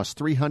Nasdaq lost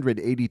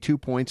 382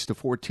 points to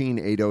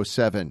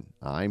 14,807.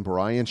 I'm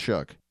Brian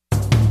Shook.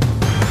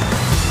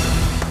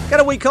 Got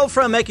a weak cold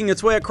front making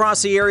its way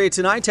across the area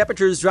tonight.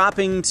 Temperatures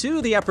dropping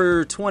to the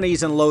upper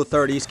 20s and low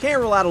 30s.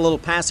 Can't rule out a little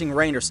passing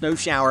rain or snow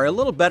shower. A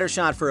little better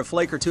shot for a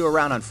flake or two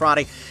around on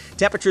Friday.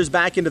 Temperatures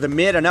back into the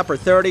mid and upper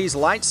 30s.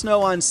 Light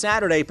snow on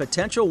Saturday.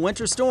 Potential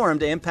winter storm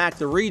to impact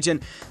the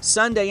region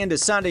Sunday into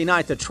Sunday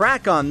night. The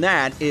track on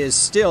that is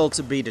still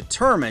to be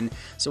determined,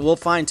 so we'll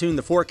fine-tune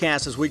the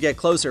forecast as we get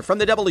closer. From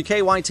the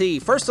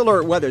WKYT First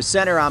Alert Weather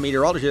Center, I'm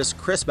meteorologist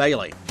Chris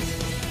Bailey.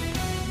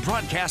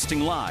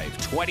 Broadcasting live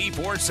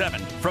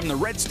 24/7 from the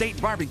Red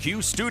State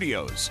Barbecue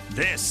Studios.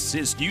 This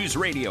is News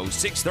Radio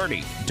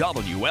 630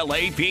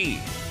 WLAP.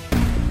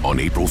 On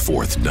April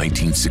 4th,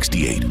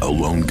 1968, a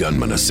lone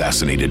gunman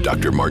assassinated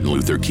Dr. Martin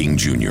Luther King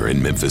Jr. in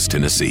Memphis,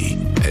 Tennessee.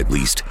 At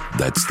least,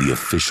 that's the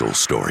official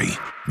story.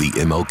 The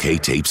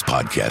MLK Tapes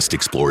podcast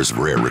explores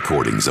rare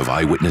recordings of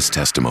eyewitness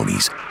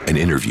testimonies and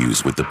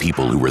interviews with the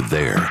people who were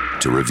there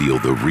to reveal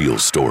the real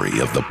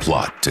story of the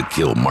plot to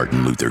kill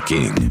Martin Luther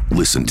King.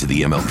 Listen to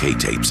the MLK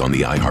Tapes on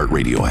the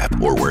iHeartRadio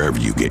app or wherever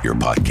you get your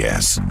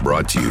podcasts.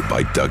 Brought to you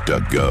by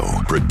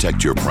DuckDuckGo.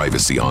 Protect your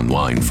privacy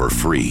online for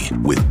free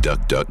with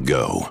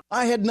DuckDuckGo.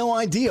 I had no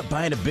idea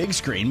buying a big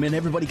screen meant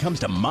everybody comes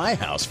to my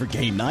house for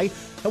game night.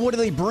 And what do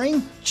they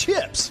bring?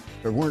 Chips.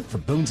 If it weren't for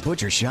Boone's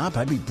Butcher Shop,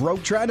 I'd be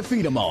broke trying to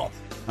feed them all.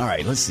 All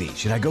right, let's see.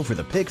 Should I go for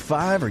the Pick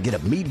 5 or get a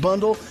meat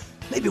bundle?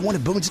 Maybe one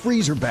of Boone's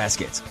freezer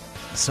baskets.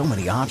 So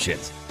many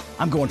options.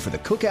 I'm going for the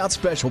Cookout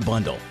Special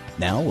Bundle.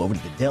 Now over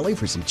to the deli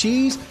for some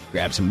cheese,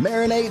 grab some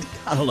marinade.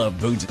 Gotta love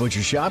Boone's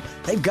Butcher Shop.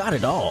 They've got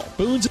it all.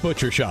 Boone's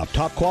Butcher Shop.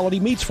 Top quality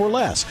meats for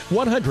less.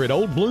 100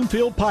 Old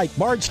Bloomfield Pike,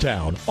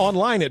 Bardstown.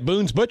 Online at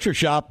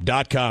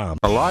boonesbutchershop.com.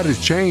 A lot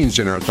has changed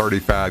in our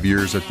 35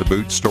 years at the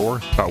boot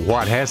store, but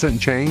what hasn't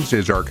changed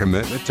is our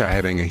commitment to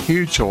having a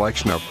huge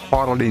selection of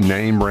quality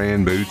name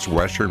brand boots,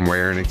 Western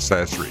wear, and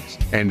accessories.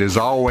 And as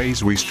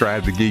always, we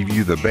strive to give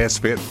you the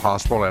best fit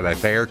possible at a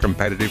fair,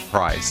 competitive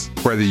price.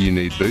 Whether you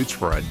need boots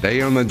for a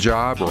day on the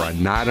job or a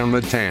night on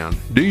the town,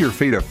 do your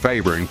feet a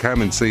favor and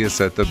come and see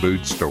us at the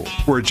boot store.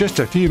 We're just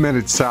a few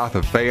minutes south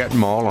of Fayette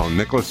Mall on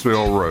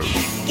Nicholasville Road.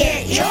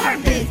 Get your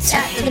boots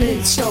at the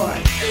boot store.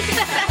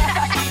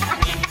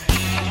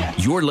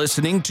 You're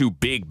listening to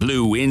Big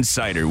Blue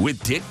Insider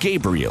with Dick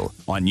Gabriel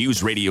on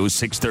News Radio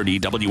 630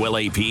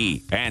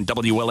 WLAP and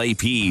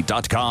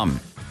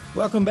WLAP.com.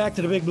 Welcome back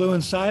to the Big Blue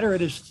Insider.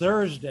 It is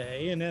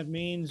Thursday, and that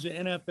means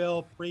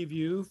NFL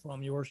preview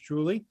from yours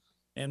truly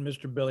and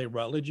Mr. Billy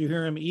Rutledge. You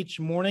hear him each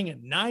morning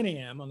at 9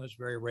 a.m. on this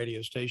very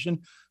radio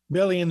station,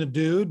 Billy and the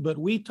Dude. But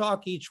we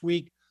talk each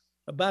week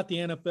about the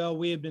NFL.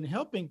 We have been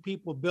helping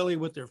people, Billy,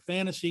 with their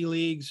fantasy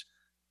leagues,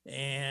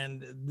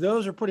 and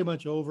those are pretty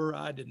much over.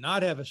 I did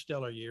not have a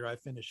stellar year. I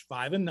finished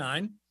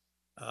 5-9,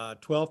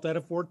 12th out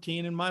of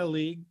 14 in my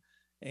league.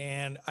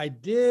 And I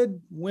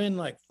did win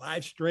like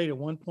 5 straight at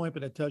one point,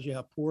 but that tells you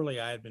how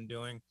poorly I had been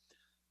doing.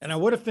 And I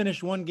would have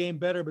finished one game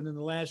better, but in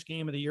the last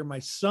game of the year, my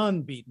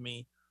son beat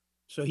me.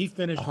 So he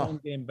finished one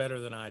game better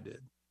than I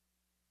did.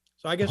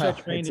 So I guess I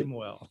trained him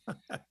well.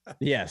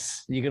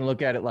 Yes, you can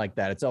look at it like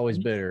that. It's always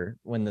bitter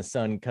when the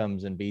sun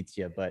comes and beats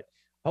you, but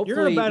hopefully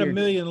you're in about 1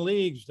 million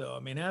leagues, though. I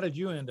mean, how did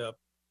you end up?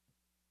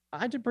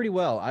 I did pretty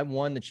well. I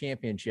won the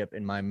championship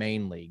in my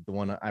main league, the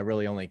one I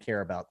really only care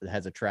about that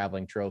has a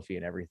traveling trophy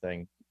and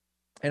everything.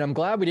 And I'm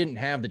glad we didn't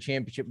have the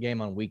championship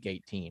game on week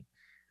 18.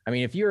 I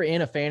mean, if you're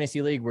in a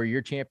fantasy league where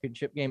your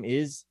championship game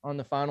is on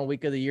the final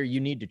week of the year, you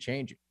need to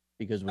change it,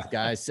 because with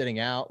guys sitting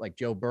out like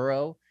Joe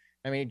Burrow,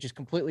 I mean, it just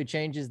completely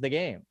changes the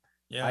game.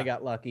 Yeah. I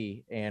got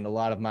lucky, and a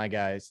lot of my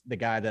guys, the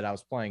guy that I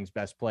was playing's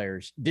best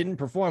players, didn't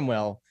perform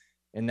well.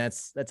 And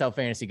that's how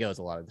fantasy goes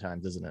a lot of the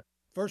times, isn't it?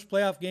 First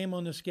playoff game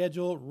on the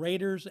schedule,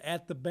 Raiders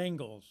at the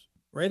Bengals.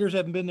 Raiders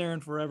haven't been there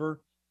in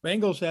forever.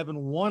 Bengals haven't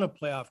won a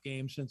playoff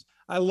game since.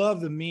 I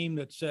love the meme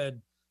that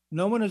said,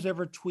 no one has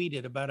ever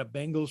tweeted about a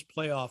Bengals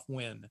playoff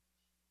win,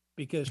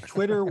 because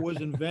Twitter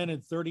was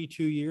invented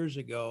 32 years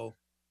ago.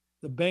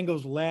 The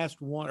Bengals last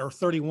won, or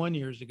 31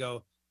 years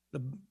ago.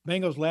 The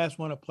Bengals last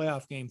won a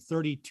playoff game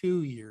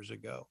 32 years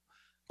ago.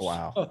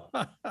 Wow.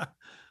 So,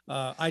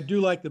 I do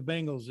like the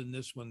Bengals in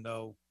this one,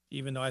 though,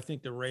 even though I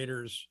think the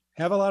Raiders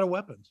have a lot of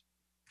weapons.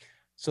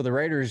 So the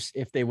Raiders,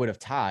 if they would have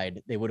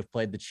tied, they would have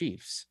played the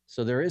Chiefs.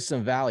 So there is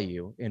some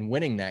value in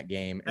winning that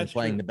game and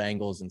playing the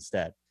Bengals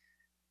instead.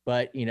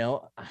 But, you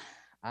know,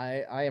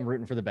 I am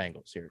rooting for the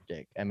Bengals here,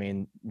 Dick. I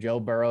mean, Joe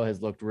Burrow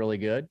has looked really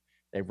good.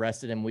 They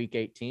rested him week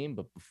 18,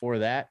 but before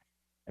that,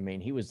 I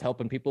mean, he was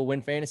helping people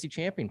win fantasy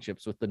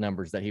championships with the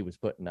numbers that he was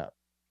putting up.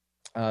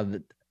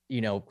 You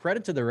know,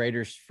 credit to the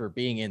Raiders for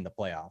being in the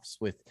playoffs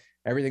with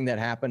everything that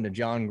happened to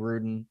John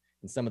Gruden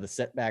and some of the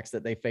setbacks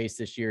that they faced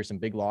this year, some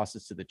big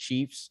losses to the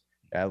Chiefs,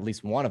 at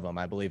least one of them,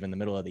 I believe, in the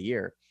middle of the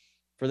year.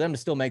 For them to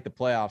still make the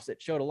playoffs,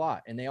 it showed a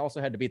lot. And they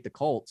also had to beat the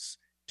Colts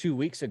 2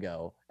 weeks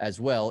ago as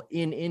well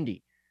in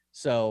Indy.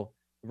 So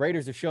the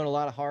Raiders have shown a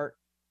lot of heart,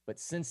 but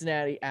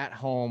Cincinnati at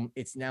home,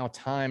 it's now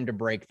time to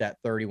break that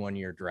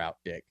 31-year drought,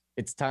 Dick.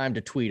 It's time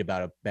to tweet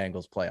about a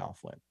Bengals playoff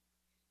win.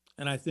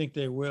 And I think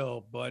they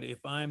will. But if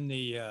I'm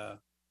the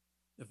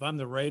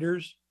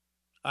Raiders,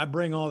 I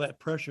bring all that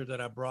pressure that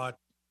I brought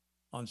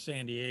on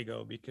San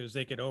Diego, because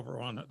they could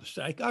on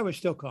the, I would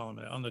still call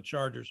them on the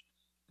Chargers,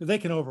 because they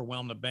can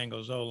overwhelm the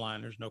Bengals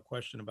O-line. There's no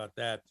question about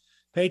that.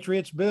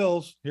 Patriots,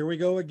 Bills, here we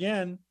go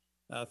again.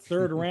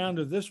 Third round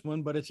of this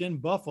one, but it's in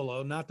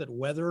Buffalo. Not that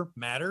weather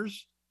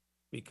matters,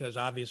 because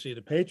obviously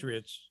the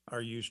Patriots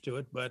are used to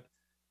it, but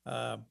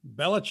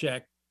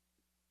Belichick,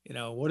 you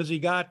know, what has he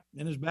got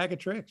in his bag of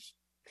tricks?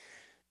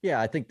 Yeah,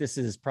 I think this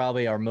is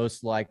probably our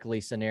most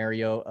likely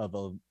scenario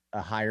of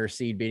a higher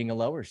seed beating a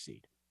lower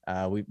seed.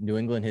 New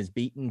England has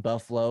beaten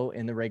Buffalo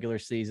in the regular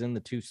season,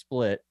 the 2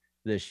 split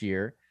this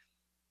year.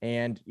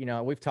 And, you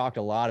know, we've talked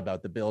a lot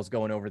about the Bills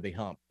going over the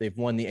hump. They've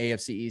won the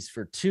AFC East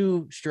for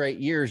 2 straight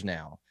years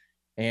now.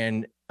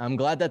 And I'm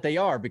glad that they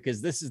are,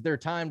 because this is their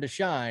time to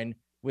shine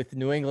with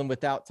New England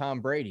without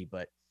Tom Brady.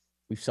 But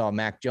we saw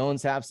Mac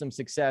Jones have some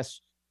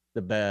success.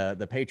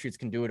 The Patriots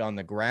can do it on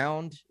the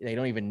ground. They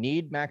don't even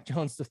need Mac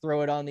Jones to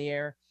throw it on the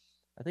air.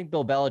 I think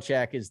Bill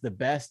Belichick is the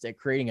best at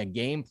creating a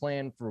game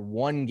plan for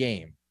one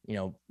game. You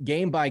know,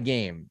 game by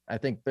game. I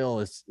think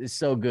Bill is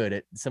so good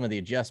at some of the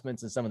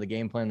adjustments and some of the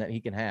game plan that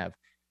he can have.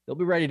 They'll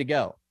be ready to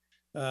go.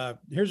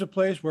 Here's a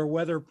place where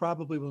weather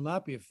probably will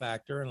not be a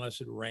factor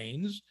unless it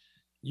rains.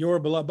 Your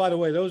beloved, by the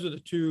way, those are the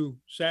 2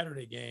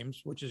 Saturday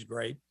games, which is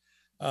great.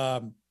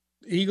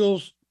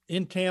 Eagles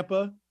in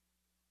Tampa.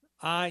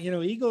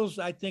 Eagles,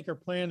 I think, are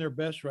playing their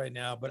best right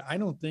now, but I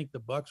don't think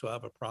the Bucs will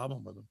have a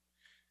problem with them.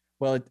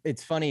 Well,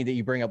 it's funny that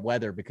you bring up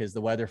weather, because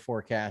the weather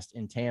forecast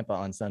in Tampa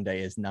on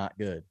Sunday is not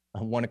good.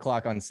 1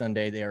 o'clock on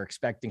Sunday, they are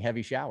expecting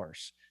heavy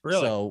showers.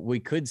 Really? So we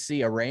could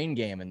see a rain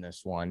game in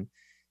this one.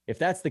 If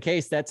that's the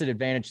case, that's an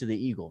advantage to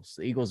the Eagles.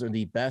 The Eagles are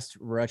the best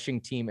rushing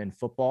team in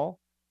football.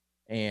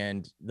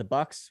 And the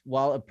Bucs,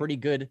 while a pretty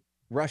good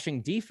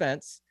rushing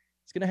defense,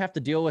 is going to have to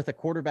deal with a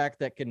quarterback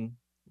that can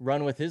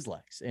run with his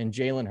legs, and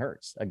Jalen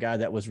Hurts, a guy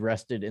that was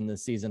rested in the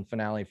season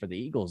finale for the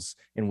Eagles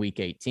in week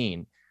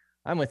 18.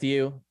 I'm with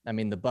you. I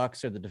mean, the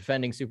Bucs are the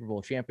defending Super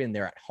Bowl champion.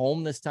 They're at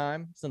home this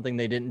time, something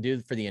they didn't do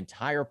for the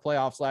entire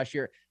playoffs last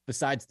year,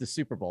 besides the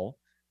Super Bowl,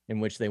 in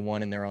which they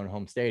won in their own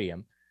home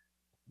stadium.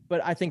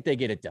 But I think they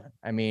get it done.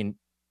 I mean,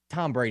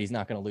 Tom Brady's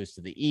not going to lose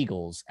to the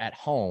Eagles at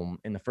home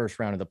in the first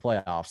round of the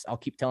playoffs. I'll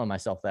keep telling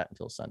myself that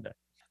until Sunday.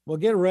 Well,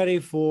 get ready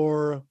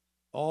for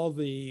all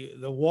the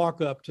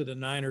walk up to the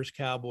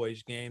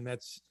Niners-Cowboys game.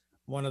 That's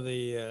one of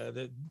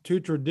the 2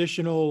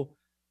 traditional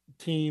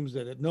teams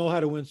that know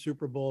how to win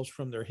Super Bowls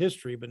from their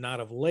history, but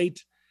not of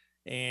late.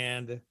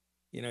 And,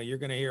 you know, you're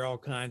going to hear all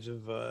kinds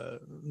of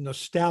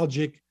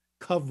nostalgic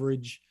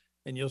coverage,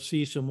 and you'll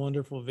see some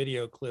wonderful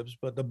video clips.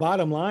 But the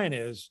bottom line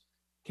is,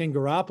 can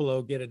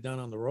Garoppolo get it done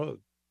on the road?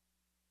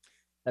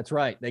 That's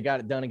right. They got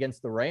it done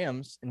against the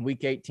Rams in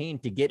week 18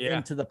 to get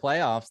into the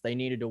playoffs. They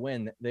needed to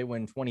win. They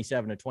win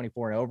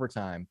 27-24 in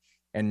overtime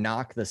and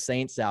knock the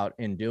Saints out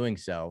in doing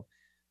so.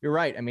 You're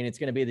right. I mean, it's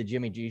going to be the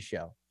Jimmy G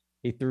show.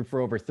 He threw for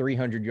over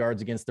 300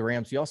 yards against the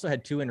Rams. He also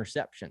had 2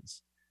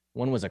 interceptions.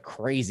 One was a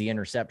crazy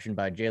interception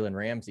by Jalen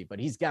Ramsey, but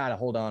he's got to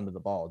hold on to the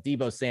ball.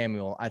 Deebo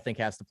Samuel, I think,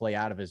 has to play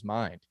out of his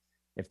mind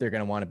if they're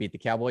going to want to beat the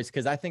Cowboys,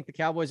 because I think the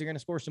Cowboys are going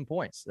to score some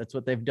points. That's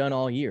what they've done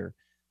all year.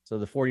 So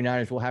the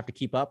 49ers will have to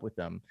keep up with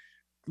them.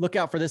 Look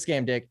out for this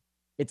game, Dick.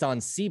 It's on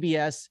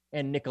CBS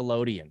and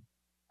Nickelodeon.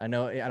 I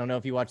don't know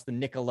if you watched the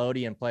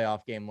Nickelodeon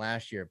playoff game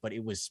last year, but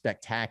it was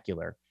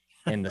spectacular.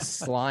 And the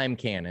slime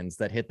cannons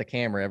that hit the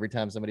camera every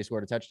time somebody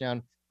scored a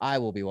touchdown. I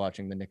will be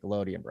watching the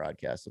Nickelodeon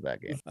broadcast of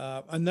that game.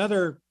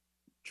 Another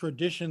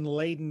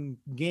tradition-laden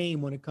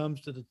game when it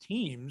comes to the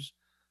teams,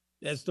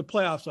 as the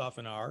playoffs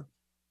often are.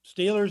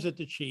 Steelers at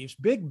the Chiefs.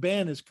 Big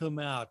Ben has come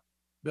out,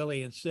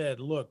 Billy, and said,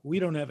 look, we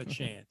don't have a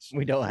chance.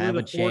 We don't have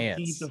a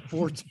chance. 14th of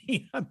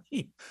 14. I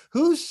mean,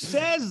 who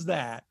says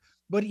that?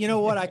 But you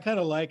know what? I kind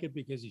of like it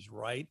because he's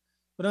right.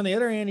 But on the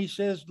other hand, he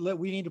says,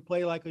 we need to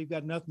play like we've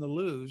got nothing to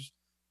lose.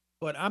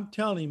 But I'm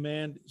telling you,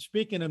 man,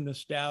 speaking of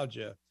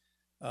nostalgia,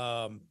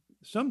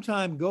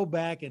 sometime go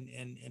back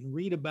and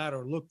read about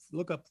or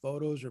look up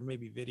photos or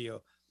maybe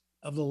video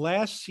of the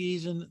last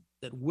season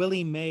that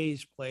Willie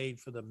Mays played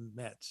for the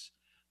Mets.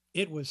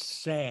 It was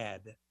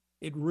sad.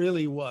 It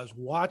really was.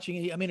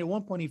 Watching, I mean, at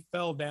one point he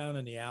fell down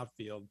in the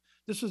outfield.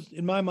 This is,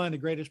 in my mind, the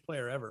greatest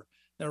player ever.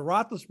 Now,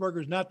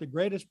 Roethlisberger is not the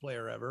greatest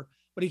player ever,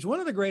 but he's one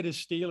of the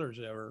greatest Steelers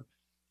ever.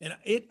 And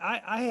it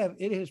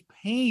has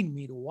pained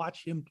me to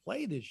watch him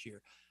play this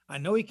year. I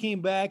know he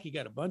came back. He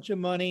got a bunch of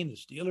money, and the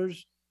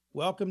Steelers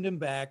welcomed him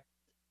back.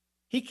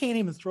 He can't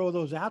even throw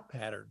those out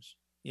patterns,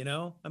 you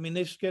know? I mean,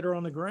 they skitter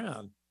on the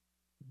ground.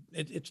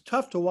 It's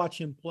tough to watch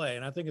him play,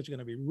 and I think it's going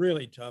to be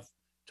really tough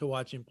to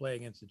watch him play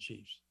against the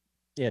Chiefs.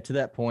 Yeah, to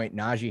that point,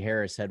 Najee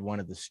Harris had one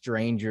of the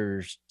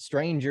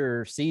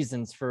stranger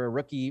seasons for a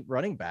rookie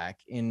running back,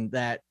 in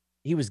that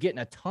he was getting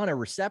a ton of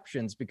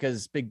receptions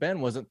because Big Ben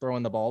wasn't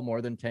throwing the ball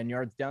more than 10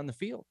 yards down the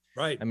field.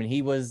 Right. I mean,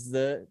 he was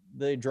the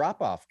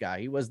drop-off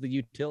guy. He was the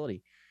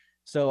utility.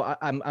 So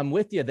I'm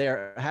with you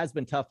there. It has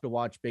been tough to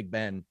watch Big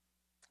Ben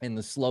in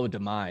the slow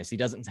demise. He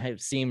doesn't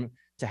seem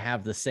to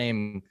have the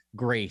same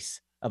grace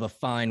of a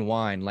fine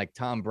wine like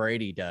Tom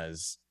Brady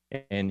does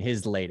in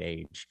his late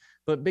age.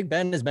 But Big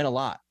Ben has been a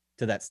lot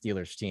to that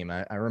Steelers team.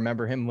 I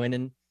remember him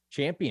winning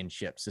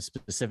championships,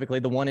 specifically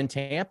the one in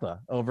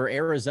Tampa over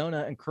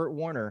Arizona and Kurt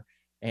Warner.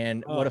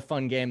 And what a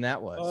fun game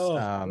that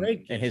was. Great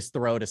game. And his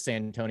throw to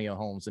Santonio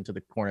Holmes into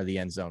the corner of the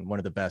end zone, one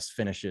of the best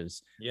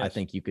finishes, I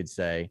think you could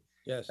say,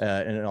 in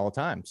an all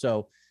time.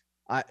 So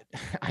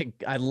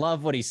I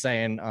love what he's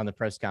saying on the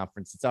press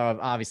conference. It's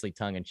obviously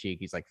tongue in cheek.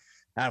 He's like,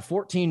 out of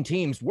 14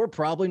 teams, we're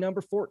probably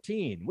number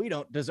 14. We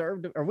don't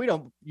deserve to, or we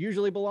don't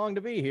usually belong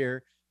to be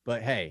here,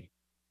 but hey,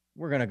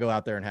 we're going to go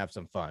out there and have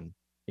some fun,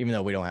 even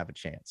though we don't have a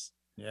chance.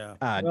 Yeah.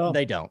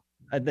 They don't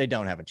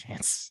have a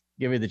chance.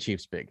 Give me the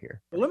Chiefs big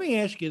here. But let me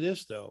ask you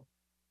this, though.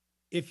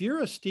 If you're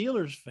a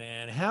Steelers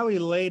fan, how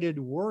elated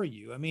were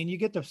you? I mean, you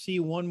get to see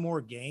one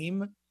more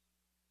game,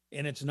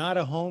 and it's not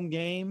a home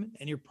game,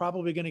 and you're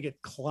probably going to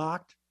get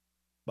clocked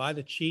by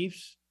the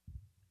Chiefs.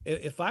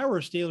 If I were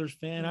a Steelers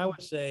fan, I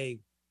would say,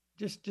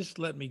 just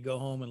let me go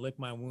home and lick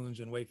my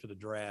wounds and wait for the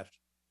draft.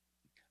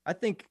 I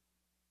think,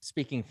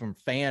 speaking from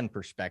fan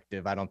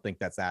perspective, I don't think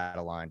that's out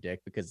of line,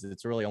 Dick, because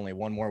it's really only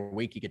one more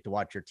week you get to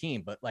watch your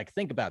team. But like,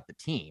 think about the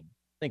team.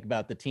 Think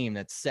about the team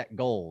that set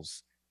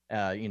goals,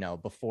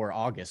 before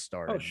August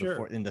started,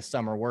 before, in the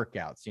summer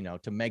workouts,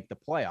 to make the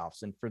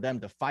playoffs, and for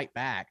them to fight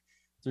back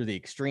through the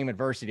extreme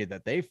adversity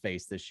that they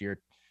faced this year,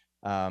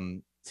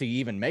 to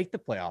even make the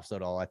playoffs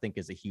at all, I think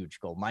is a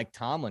huge goal. Mike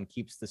Tomlin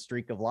keeps the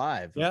streak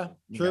alive. Yeah,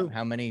 true.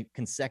 How many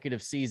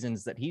consecutive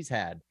seasons that he's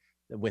had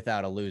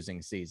without a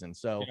losing season.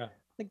 So I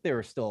think there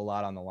was still a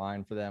lot on the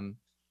line for them.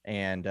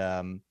 And,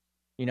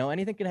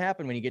 anything can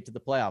happen when you get to the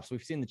playoffs.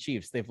 We've seen the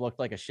Chiefs. They've looked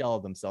like a shell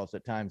of themselves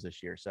at times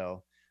this year.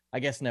 So I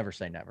guess never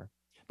say never.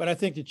 But I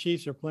think the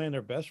Chiefs are playing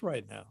their best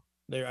right now.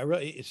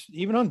 It's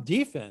even on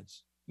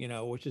defense,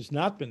 which has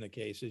not been the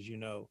case, as you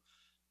know.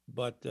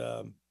 But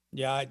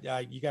you got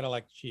to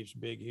like the Chiefs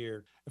big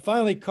here. And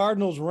finally,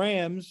 Cardinals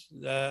Rams,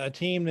 a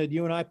team that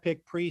you and I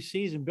picked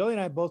preseason. Billy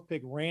and I both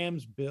picked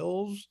Rams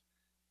Bills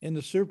in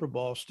the Super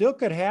Bowl. Still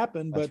could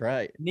happen, but that's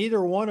right.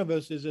 Neither one of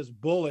us is as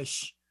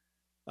bullish.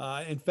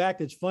 In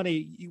fact, it's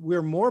funny,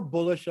 we're more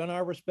bullish on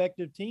our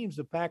respective teams,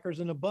 the Packers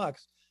and the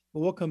Bucks, but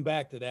we'll come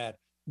back to that.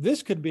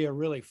 This could be a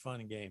really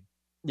fun game.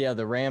 Yeah,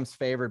 the Rams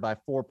favored by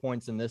 4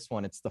 points in this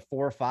one. It's the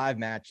 4-5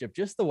 matchup.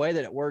 Just the way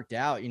that it worked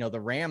out, the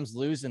Rams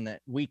losing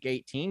that Week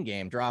 18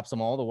 game drops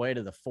them all the way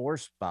to the 4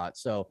 spot.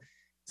 So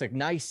it's a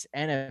nice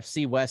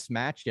NFC West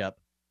matchup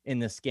in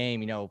this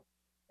game.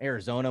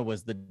 Arizona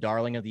was the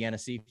darling of the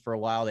NFC for a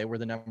while. They were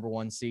the number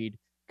 1 seed.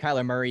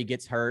 Kyler Murray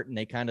gets hurt, and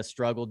they kind of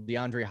struggled.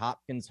 DeAndre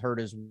Hopkins hurt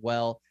as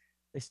well.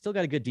 They still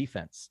got a good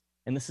defense,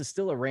 and this is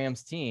still a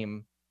Rams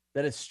team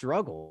that has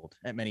struggled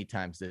at many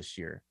times this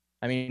year.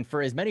 I mean,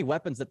 for as many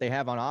weapons that they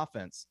have on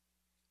offense,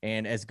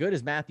 and as good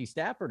as Matthew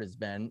Stafford has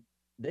been,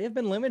 they have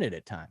been limited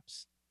at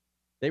times.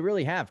 They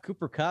really have.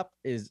 Cooper Kupp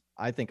is,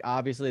 I think,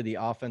 obviously the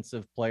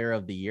offensive player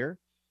of the year.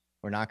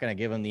 We're not going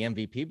to give him the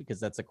MVP because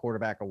that's a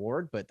quarterback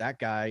award, but that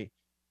guy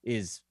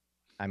is,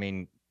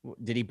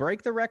 Did he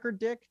break the record,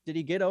 Dick? Did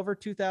he get over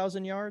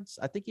 2,000 yards?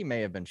 I think he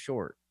may have been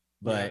short,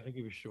 but yeah, I think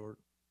he was short.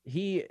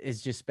 He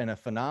has just been a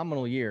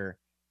phenomenal year.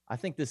 I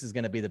think this is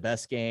going to be the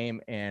best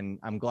game, and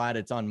I'm glad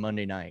it's on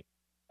Monday night.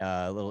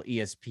 Little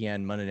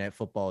ESPN Monday Night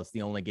Football. It's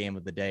the only game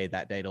of the day.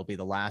 That day it'll be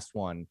the last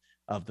one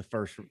of the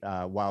first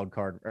wild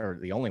card, or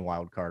the only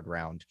wild card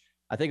round.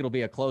 I think it'll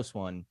be a close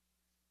one.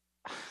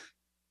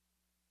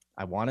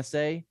 I want to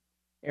say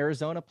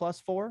Arizona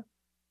 +4.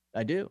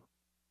 I do.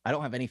 I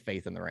don't have any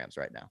faith in the Rams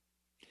right now.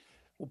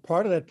 Well,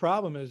 part of that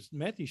problem is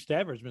Matthew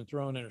Stafford's been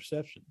throwing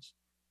interceptions,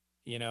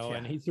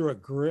 and he threw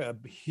a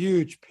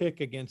huge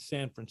pick against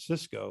San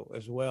Francisco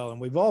as well.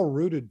 And we've all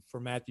rooted for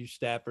Matthew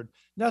Stafford,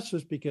 not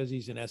just because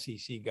he's an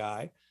SEC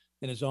guy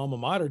and his alma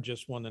mater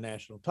just won the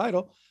national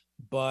title,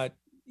 but,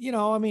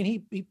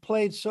 he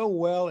played so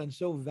well and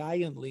so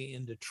valiantly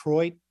in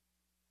Detroit,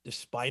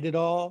 despite it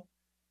all,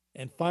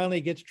 and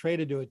finally gets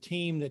traded to a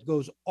team that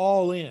goes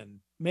all in,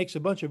 makes a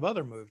bunch of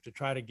other moves to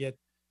try to get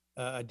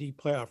a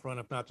deep playoff run,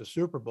 if not the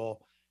Super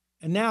Bowl.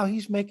 And now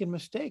he's making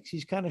mistakes.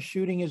 He's kind of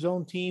shooting his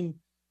own team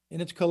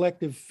in its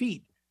collective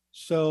feet.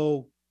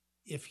 So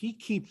if he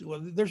keeps,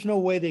 there's no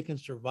way they can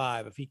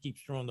survive if he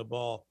keeps throwing the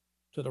ball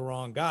to the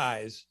wrong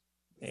guys.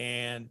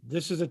 And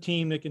this is a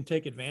team that can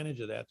take advantage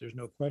of that. There's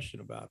no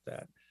question about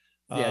that.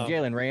 Yeah,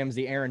 Jalen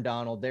Ramsey, Aaron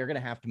Donald, they're going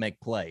to have to make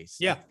plays.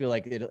 Yeah. I feel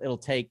like it'll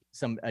take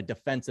a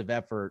defensive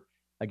effort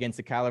against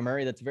a Kyler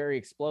Murray that's very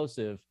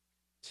explosive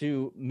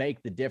to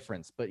make the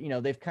difference. But,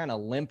 they've kind of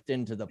limped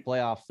into the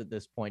playoffs at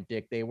this point,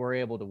 Dick. They were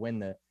able to win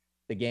the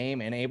game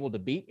and able to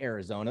beat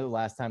Arizona the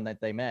last time that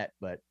they met.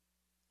 But,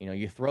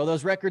 you throw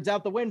those records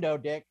out the window,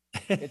 Dick.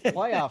 It's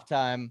playoff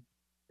time.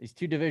 These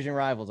two division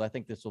rivals, I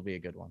think this will be a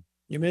good one.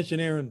 You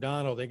mentioned Aaron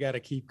Donald. They got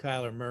to keep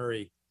Kyler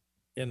Murray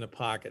in the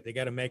pocket. They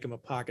got to make him a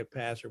pocket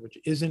passer, which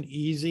isn't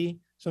easy.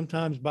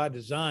 Sometimes by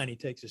design, he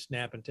takes a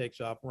snap and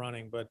takes off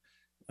running. But,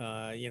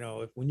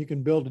 when you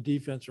can build a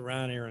defense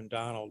around Aaron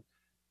Donald,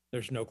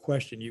 there's no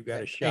question you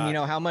got a shot. And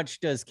how much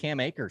does Cam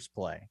Akers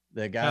play?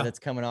 The guy that's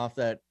coming off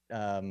that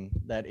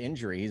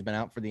injury. He's been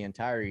out for the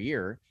entire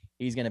year.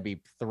 He's going to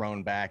be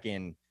thrown back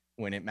in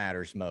when it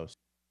matters most.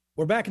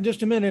 We're back in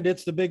just a minute.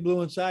 It's the Big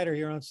Blue Insider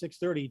here on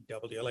 630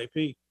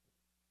 WLAP.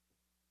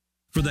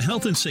 For the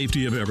health and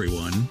safety of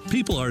everyone,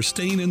 people are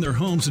staying in their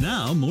homes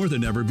now more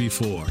than ever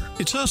before.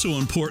 It's also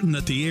important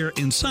that the air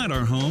inside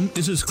our home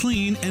is as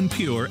clean and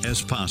pure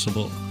as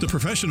possible. The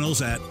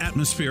professionals at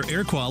Atmosphere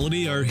Air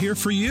Quality are here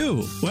for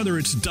you. Whether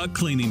it's duct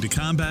cleaning to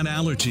combat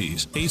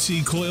allergies,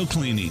 AC coil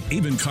cleaning,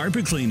 even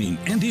carpet cleaning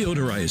and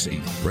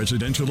deodorizing,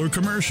 residential or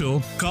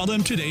commercial, call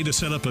them today to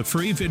set up a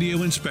free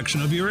video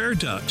inspection of your air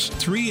ducts.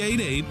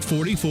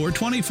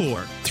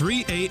 388-4424.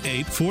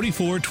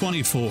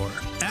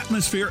 388-4424.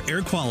 Atmosphere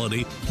Air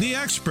Quality, the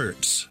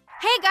experts.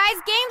 Hey guys,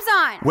 game's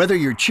on! Whether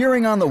you're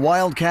cheering on the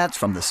Wildcats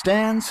from the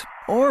stands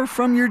or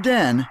from your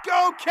den,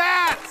 Go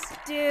Cats!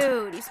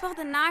 Dude, you spilled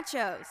the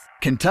nachos.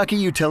 Kentucky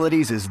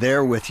Utilities is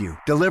there with you,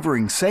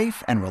 delivering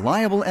safe and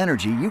reliable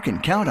energy you can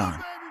count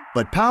on.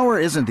 But power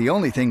isn't the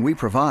only thing we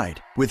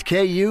provide. With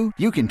KU,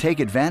 you can take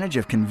advantage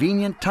of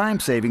convenient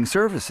time-saving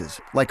services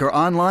like our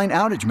online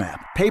outage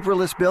map,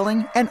 paperless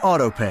billing, and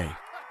autopay.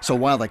 So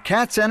while the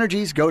Cats'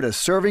 energies go to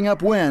serving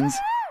up wins,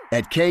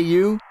 at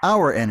KU,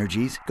 our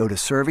energies go to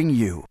serving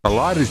you. A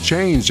lot has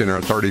changed in our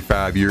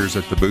 35 years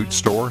at the boot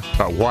store,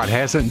 but what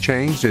hasn't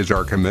changed is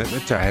our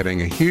commitment to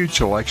having a huge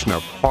selection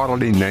of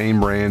quality name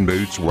brand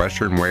boots,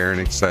 Western wear, and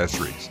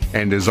accessories.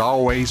 And as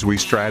always, we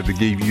strive to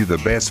give you the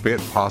best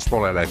fit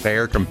possible at a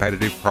fair,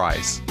 competitive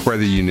price.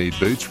 Whether you need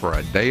boots for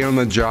a day on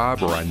the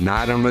job or a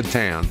night on the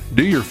town,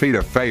 do your feet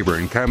a favor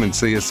and come and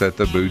see us at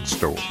the boot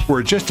store.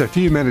 We're just a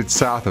few minutes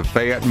south of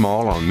Fayette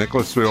Mall on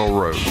Nicholasville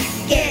Road.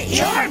 Get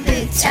your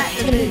boots at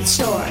the boot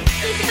store.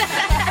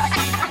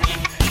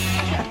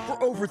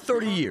 For over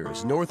 30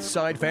 years,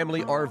 Northside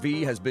Family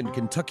RV has been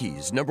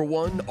Kentucky's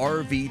 #1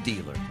 RV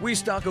dealer. We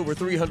stock over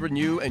 300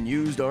 new and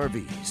used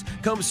RVs.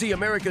 Come see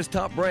America's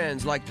top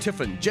brands like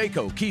Tiffin,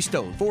 Jayco,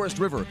 Keystone, Forest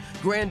River,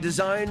 Grand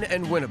Design,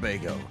 and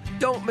Winnebago.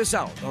 Don't miss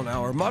out on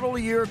our model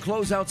year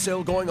closeout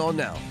sale going on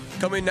now.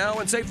 Come in now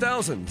and save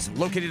thousands.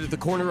 Located at the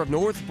corner of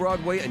North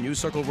Broadway and New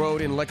Circle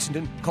Road in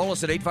Lexington, call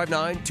us at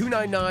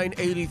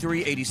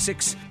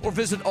 859-299-8386 or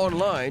visit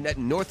online at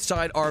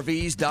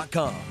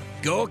northsidervs.com.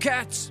 Go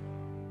Cats!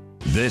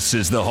 This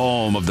is the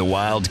home of the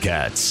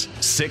Wildcats.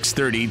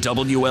 630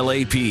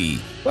 WLAP.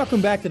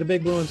 Welcome back to the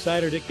Big Blue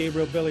Insider. Dick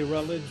Gabriel, Billy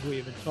Rutledge. We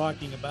have been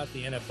talking about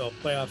the NFL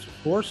playoffs, of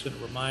course, and a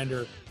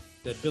reminder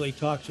that Billy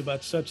talks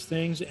about such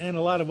things and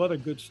a lot of other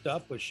good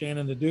stuff with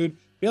Shannon the Dude.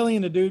 Billy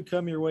and the Dude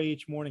come your way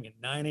each morning at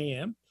 9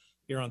 a.m.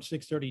 here on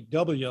 630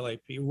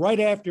 WLAP, right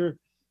after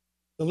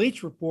the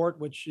Leach Report,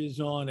 which is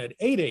on at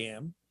 8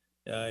 a.m.,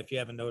 if you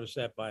haven't noticed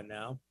that by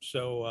now.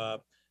 So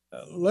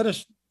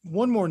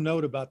one more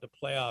note about the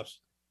playoffs.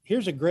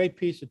 Here's a great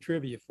piece of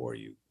trivia for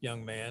you,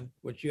 young man,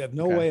 which you have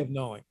no way of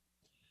knowing.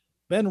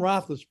 Ben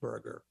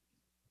Roethlisberger,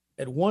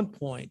 at one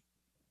point,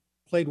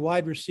 played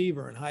wide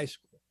receiver in high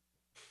school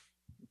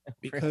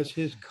because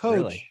his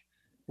coach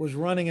was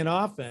running an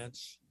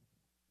offense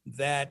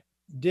that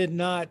did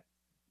not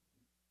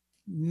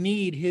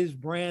need his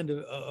brand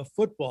of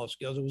football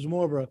skills. It was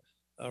more of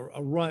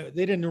a run.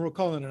 They didn't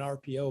call it an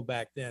RPO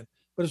back then,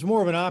 but it's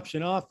more of an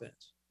option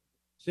offense.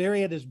 So there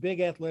he had this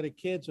big athletic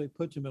kid, so he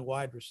puts him at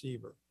wide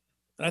receiver.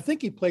 And I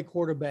think he played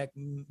quarterback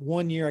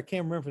 1 year. I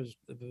can't remember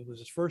if it was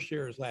his first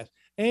year or his last.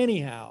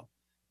 Anyhow,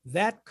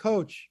 that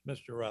coach,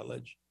 Mr.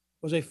 Rutledge,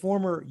 was a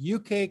former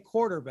UK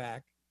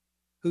quarterback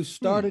who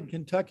started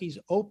Kentucky's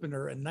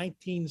opener in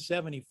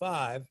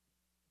 1975,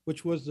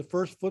 which was the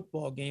first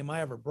football game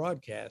I ever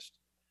broadcast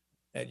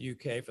at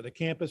UK for the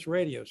campus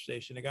radio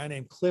station, a guy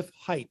named Cliff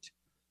Height.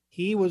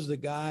 He was the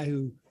guy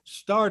who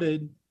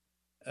started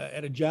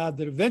at a job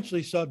that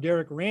eventually saw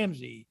Derek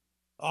Ramsey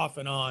off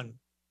and on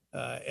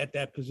at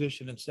that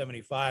position in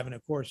 75. And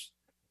of course,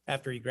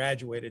 after he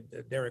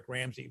graduated, Derek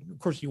Ramsey, of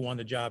course, he won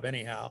the job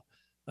anyhow,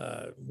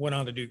 went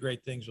on to do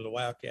great things with the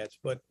Wildcats.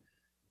 But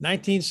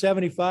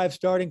 1975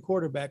 starting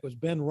quarterback was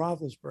Ben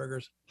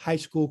Roethlisberger's high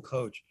school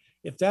coach.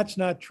 If that's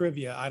not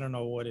trivia, I don't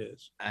know what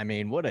is. I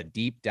mean, what a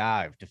deep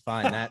dive to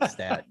find that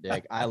stat,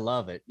 Dick. I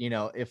love it. You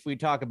know, if we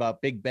talk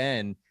about Big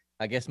Ben,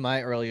 I guess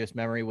my earliest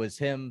memory was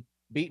him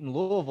beating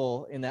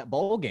Louisville in that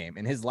bowl game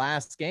in his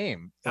last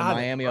game for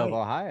Miami of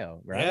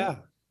Ohio, right? Yeah.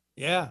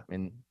 Yeah.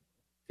 And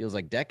feels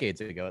like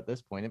decades ago at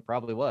this point. It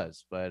probably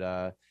was,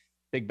 but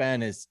Big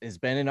Ben has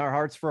been in our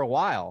hearts for a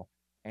while.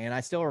 And I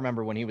still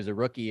remember when he was a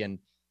rookie and,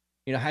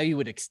 you know, how he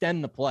would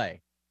extend the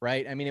play,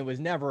 right? I mean, it was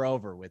never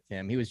over with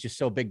him. He was just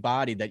so big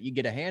bodied that you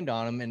get a hand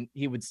on him and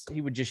he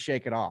would just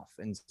shake it off.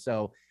 And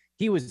so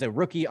he was a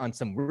rookie on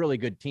some really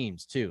good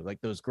teams too, like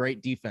those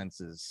great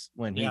defenses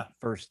when he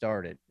first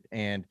started.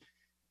 And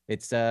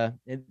it's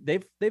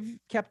they've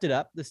kept it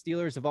up. The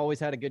Steelers have always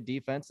had a good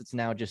defense. It's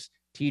now just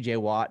TJ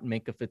Watt and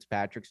Minkah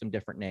Fitzpatrick, some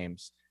different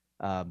names.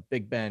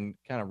 Big Ben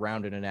kind of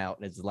rounded it out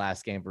in his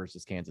last game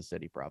versus Kansas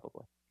City,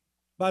 probably.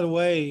 By the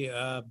way,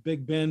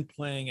 Big Ben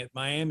playing at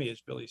Miami,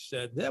 as Billy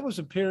said, that was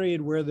a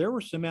period where there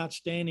were some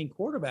outstanding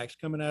quarterbacks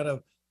coming out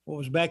of what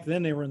was back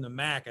then. They were in the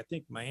MAC. I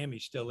think Miami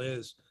still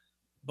is.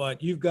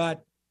 But you've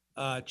got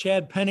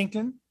Chad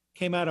Pennington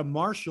came out of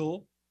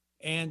Marshall,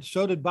 and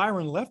so did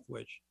Byron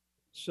Leftwich.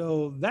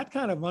 So that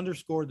kind of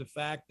underscored the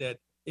fact that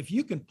if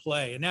you can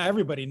play, and now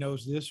everybody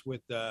knows this with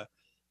the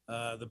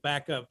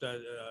backup,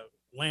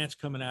 Lance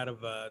coming out of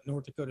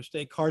North Dakota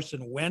State,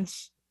 Carson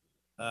Wentz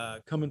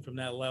coming from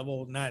that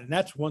level. And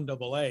that's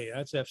 1AA,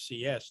 that's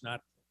FCS,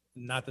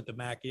 not that the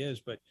MAC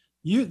is, but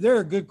there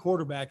are good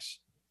quarterbacks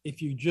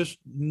if you just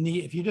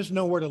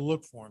know where to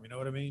look for them. You know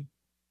what I mean?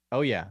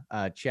 Oh yeah.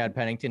 Chad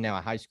Pennington, now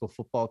a high school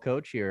football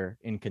coach here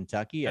in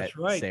Kentucky at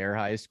Sayre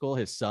High School.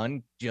 His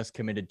son just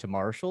committed to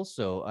Marshall.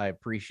 So I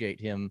appreciate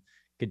him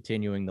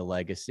continuing the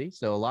legacy.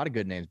 So a lot of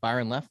good names.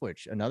 Byron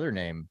Leftwich, another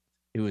name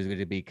who is going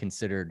to be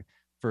considered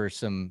for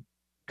some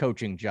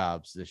coaching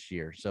jobs this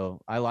year.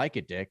 So I like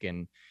it, Dick.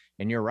 And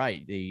you're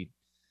right.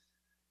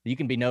 You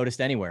can be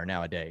noticed anywhere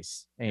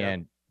nowadays.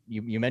 And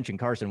you mentioned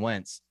Carson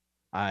Wentz.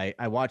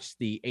 I watched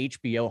the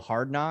HBO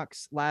Hard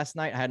Knocks last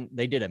night.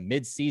 They did a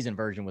mid-season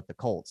version with the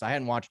Colts. I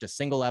hadn't watched a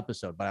single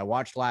episode, but I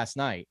watched last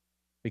night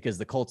because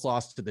the Colts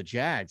lost to the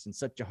Jags in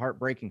such a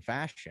heartbreaking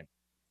fashion.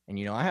 And,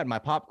 you know, I had my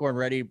popcorn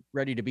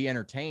ready to be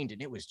entertained,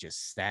 and it was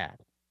just sad.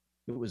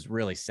 It was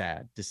really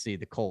sad to see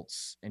the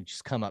Colts and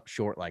just come up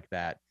short like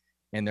that.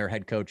 And their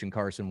head coach and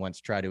Carson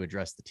Wentz try to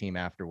address the team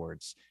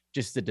afterwards.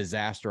 Just a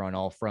disaster on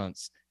all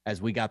fronts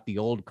as we got the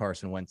old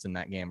Carson Wentz in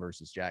that game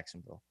versus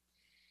Jacksonville.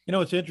 You know,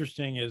 what's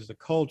interesting is the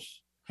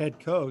Colts head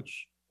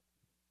coach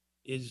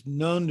is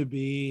known to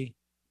be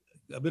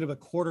a bit of a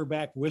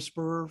quarterback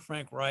whisperer.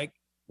 Frank Reich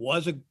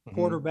was a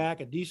quarterback,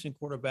 a decent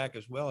quarterback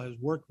as well, has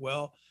worked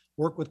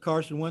with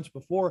Carson Wentz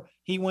before.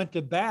 He went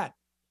to bat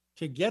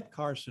to get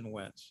Carson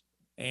Wentz,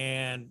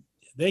 and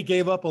they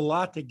gave up a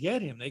lot to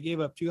get him. They gave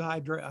up 2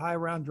 high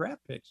round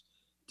draft picks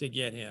to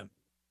get him,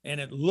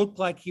 and it looked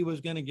like he was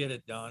going to get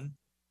it done.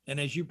 And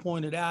as you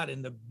pointed out,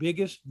 in the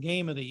biggest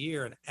game of the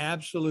year, an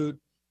absolute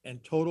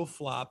and total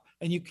flop.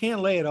 And you can't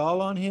lay it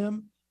all on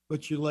him,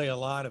 but you lay a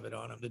lot of it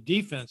on him. The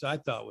defense I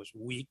thought was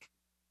weak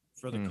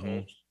for the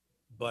Colts,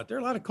 but there are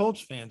a lot of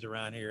Colts fans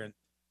around here, and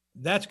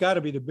that's got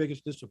to be the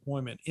biggest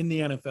disappointment in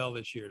the NFL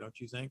this year, don't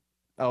you think?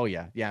 Oh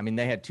yeah. Yeah. I mean,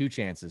 they had 2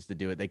 chances to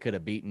do it. They could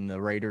have beaten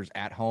the Raiders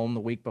at home the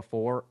week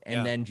before,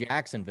 and then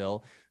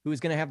Jacksonville, who was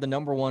going to have the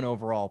number 1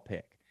 overall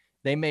pick.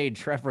 They made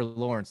Trevor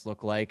Lawrence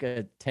look like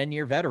a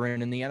 10-year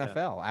veteran in the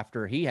NFL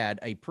after he had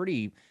a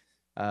pretty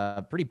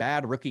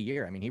bad rookie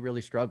year. I mean, he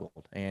really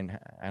struggled, and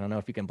I don't know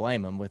if you can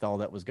blame him with all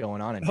that was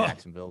going on in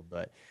Jacksonville,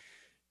 but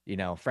you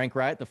know, Frank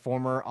Reich, the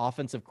former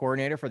offensive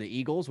coordinator for the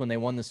Eagles when they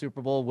won the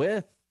Super Bowl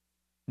with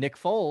Nick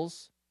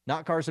Foles,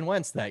 not Carson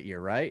Wentz that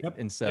year. Right.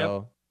 And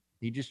so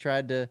he just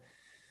tried to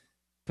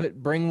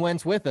bring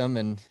Wentz with him,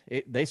 and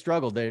they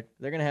struggled. They're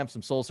going to have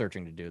some soul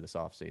searching to do this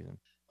offseason.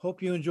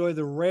 Hope you enjoy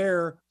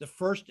the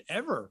first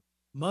ever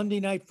Monday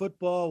Night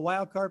Football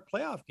wild card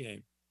playoff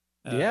game.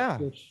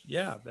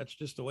 That's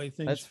just the way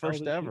things. That's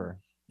first ever.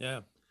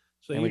 Yeah.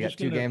 So we got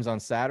 2 games on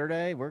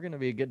Saturday. We're going to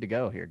be good to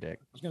go here, Dick.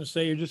 I was going to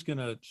say, you're just going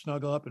to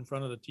snuggle up in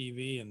front of the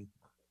TV and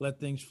let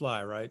things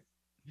fly, right?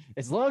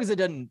 As long as it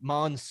doesn't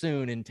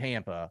monsoon in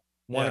Tampa,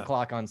 1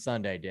 o'clock on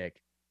Sunday,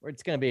 Dick.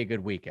 It's going to be a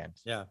good weekend.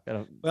 Yeah.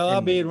 Well,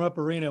 I'll be in Rupp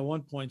Arena at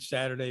one point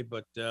Saturday,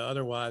 but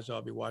otherwise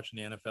I'll be watching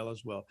the NFL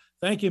as well.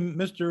 Thank you,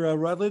 Mr.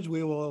 Rutledge.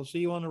 We will see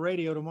you on the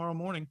radio tomorrow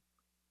morning.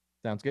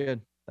 Sounds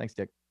good. Thanks,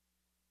 Dick.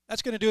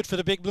 That's going to do it for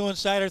the Big Blue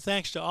Insider.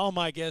 Thanks to all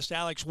my guests,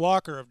 Alex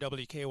Walker of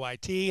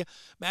WKYT,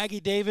 Maggie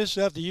Davis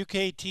of the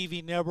UK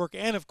TV Network,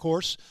 and, of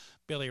course,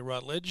 Billy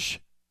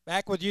Rutledge.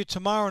 Back with you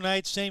tomorrow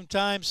night, same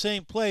time,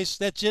 same place.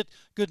 That's it.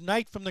 Good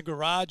night from the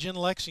garage in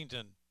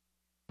Lexington.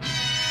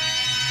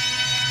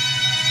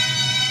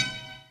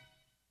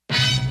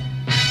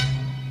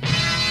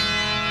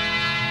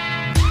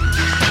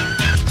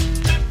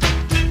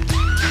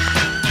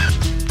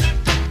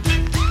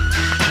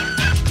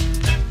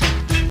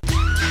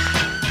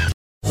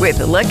 With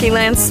the Lucky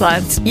Land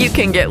Slots, you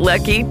can get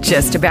lucky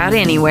just about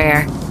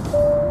anywhere.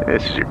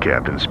 This is your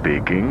captain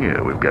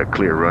speaking. We've got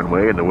clear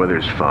runway and the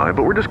weather's fine,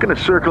 but we're just going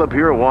to circle up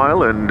here a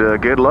while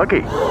and get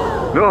lucky.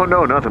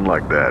 No, nothing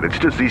like that. It's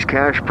just these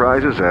cash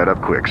prizes add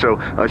up quick. So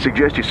I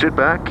suggest you sit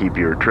back, keep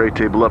your tray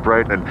table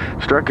upright, and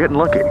start getting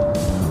lucky.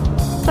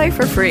 Play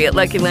for free at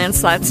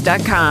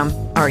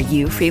LuckyLandSlots.com. Are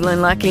you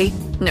feeling lucky?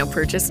 No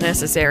purchase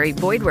necessary.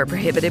 Void where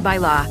prohibited by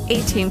law.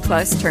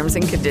 18+ terms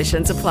and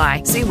conditions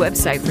apply. See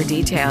website for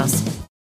details.